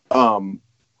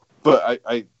 But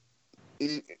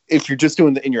if you're just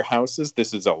doing the in your houses,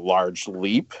 this is a large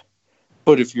leap.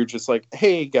 But if you're just like,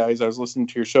 hey guys, I was listening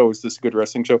to your show, is this a good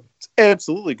wrestling show? It's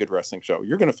absolutely a good wrestling show.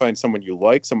 You're going to find someone you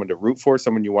like, someone to root for,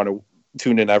 someone you want to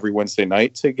tune in every Wednesday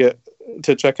night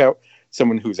to check out,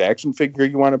 someone whose action figure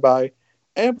you want to buy.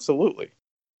 Absolutely.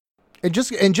 And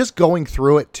just going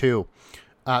through it too,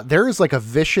 there is like a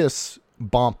vicious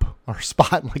bump or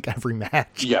spot in like every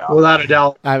match. Yeah, without a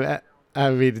doubt.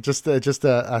 I mean, just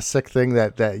a sick thing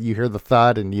that you hear the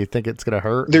thud and you think it's gonna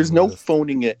hurt. There's no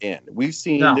phoning it in. We've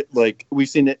seen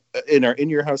it in our In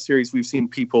Your House series. We've seen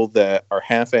people that are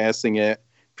half-assing it,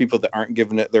 people that aren't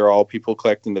giving it their all, people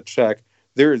collecting the check.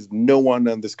 There is no one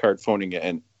on this card phoning it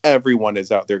in. Everyone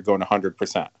is out there going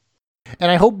 100%. And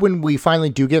I hope when we finally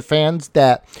do get fans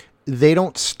that they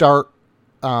don't start.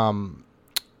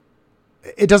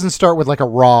 It doesn't start with like a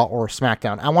Raw or a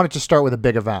SmackDown. I want it to start with a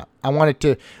big event. I want it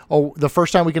to, the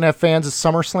first time we can have fans is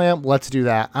SummerSlam. Let's do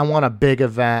that. I want a big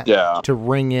event to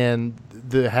ring in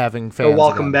the having fans. A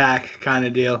welcome back kind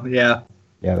of deal. Yeah.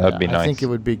 Yeah, that'd be nice. I think it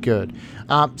would be good.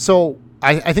 So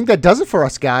I think that does it for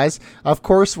us, guys. Of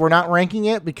course, we're not ranking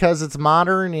it because it's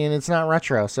modern and it's not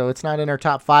retro. So it's not in our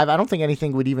top 5. I don't think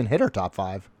anything would even hit our top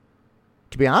 5,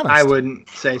 to be honest. I wouldn't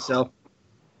say so.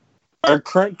 Our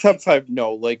current top 5,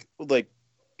 no, like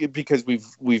because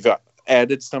we've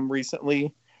added some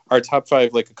recently. Our top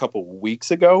 5, like a couple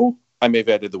weeks ago, I may have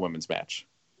added the women's match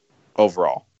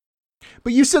overall.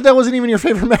 But you said that wasn't even your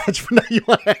favorite match, but now you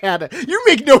want to add it. You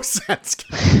make no sense.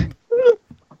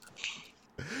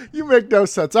 You make no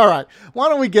sense. All right, why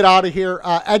don't we get out of here?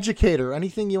 Educator,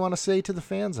 anything you want to say to the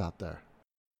fans out there?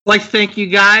 I'd like to thank you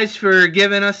guys for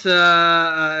giving us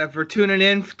for tuning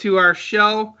in to our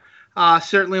show.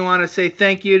 Certainly want to say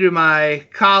thank you to my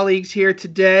colleagues here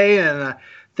today, and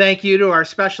Thank you to our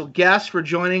special guest for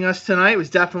joining us tonight. It was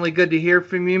definitely good to hear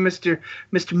from you, Mr.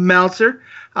 Meltzer.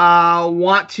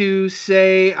 Want to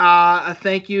say a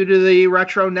thank you to the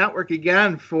Retro Network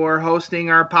again for hosting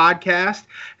our podcast.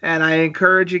 And I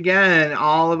encourage again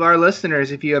all of our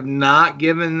listeners, if you have not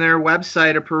given their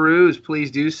website a peruse,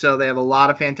 please do so. They have a lot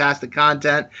of fantastic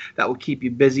content that will keep you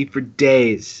busy for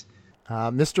days.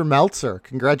 Mr. Meltzer,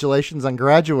 congratulations on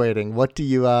graduating. What do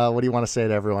you want to say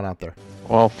to everyone out there?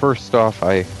 Well, first off,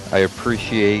 I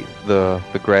appreciate the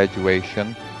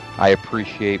graduation. I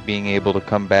appreciate being able to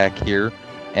come back here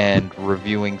and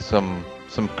reviewing some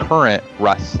current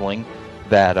wrestling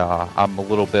that I'm a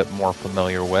little bit more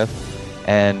familiar with.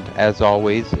 And as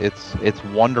always, it's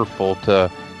wonderful to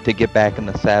get back in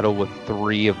the saddle with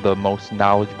three of the most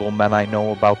knowledgeable men I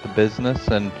know about the business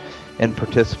and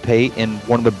participate in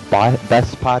one of the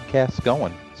best podcasts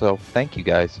going. So thank you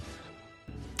guys.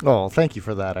 Oh, thank you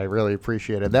for that. I really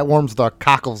appreciate it. That warms the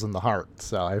cockles in the heart,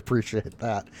 so I appreciate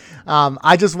that.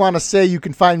 I just want to say you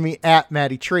can find me at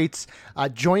Matty Treats.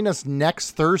 Join us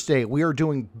next Thursday. We are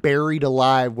doing Buried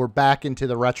Alive. We're back into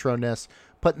the retroness,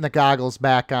 putting the goggles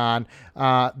back on.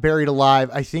 Buried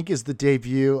Alive, I think, is the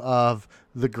debut of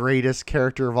the greatest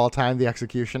character of all time, the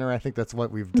Executioner. I think that's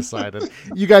what we've decided.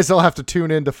 You guys will have to tune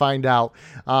in to find out.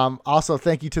 Also,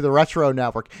 thank you to the Retro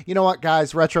Network. You know what,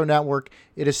 guys? Retro Network,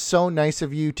 it is so nice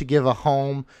of you to give a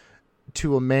home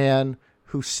to a man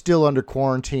who's still under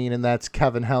quarantine, and that's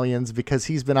Kevin Hellions, because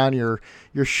he's been on your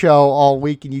show all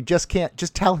week, and you just can't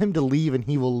just tell him to leave, and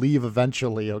he will leave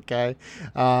eventually, okay?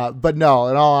 But no,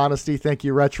 in all honesty, thank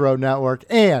you, Retro Network,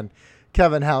 and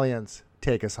Kevin Hellions.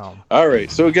 Take us home. All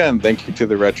right. So again, thank you to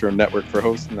the Retro Network for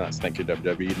hosting us. Thank you,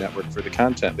 WWE Network, for the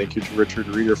content. Thank you to Richard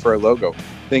Reeder for our logo.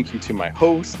 Thank you to my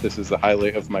host. This is the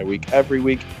highlight of my week every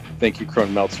week. Thank you,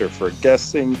 Crone Meltzer, for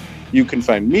guesting. You can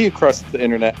find me across the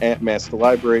internet at Mask the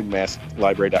Library.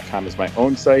 MaskLibrary.com is my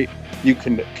own site. You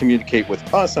can communicate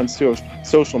with us on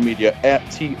social media at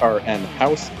TRN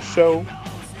House Show.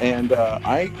 And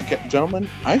gentlemen,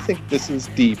 I think this is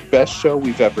the best show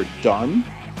we've ever done.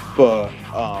 But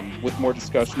with more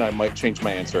discussion, I might change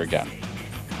my answer again.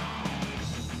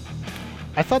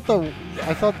 I thought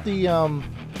the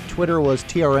Twitter was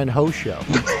TRN Ho Show.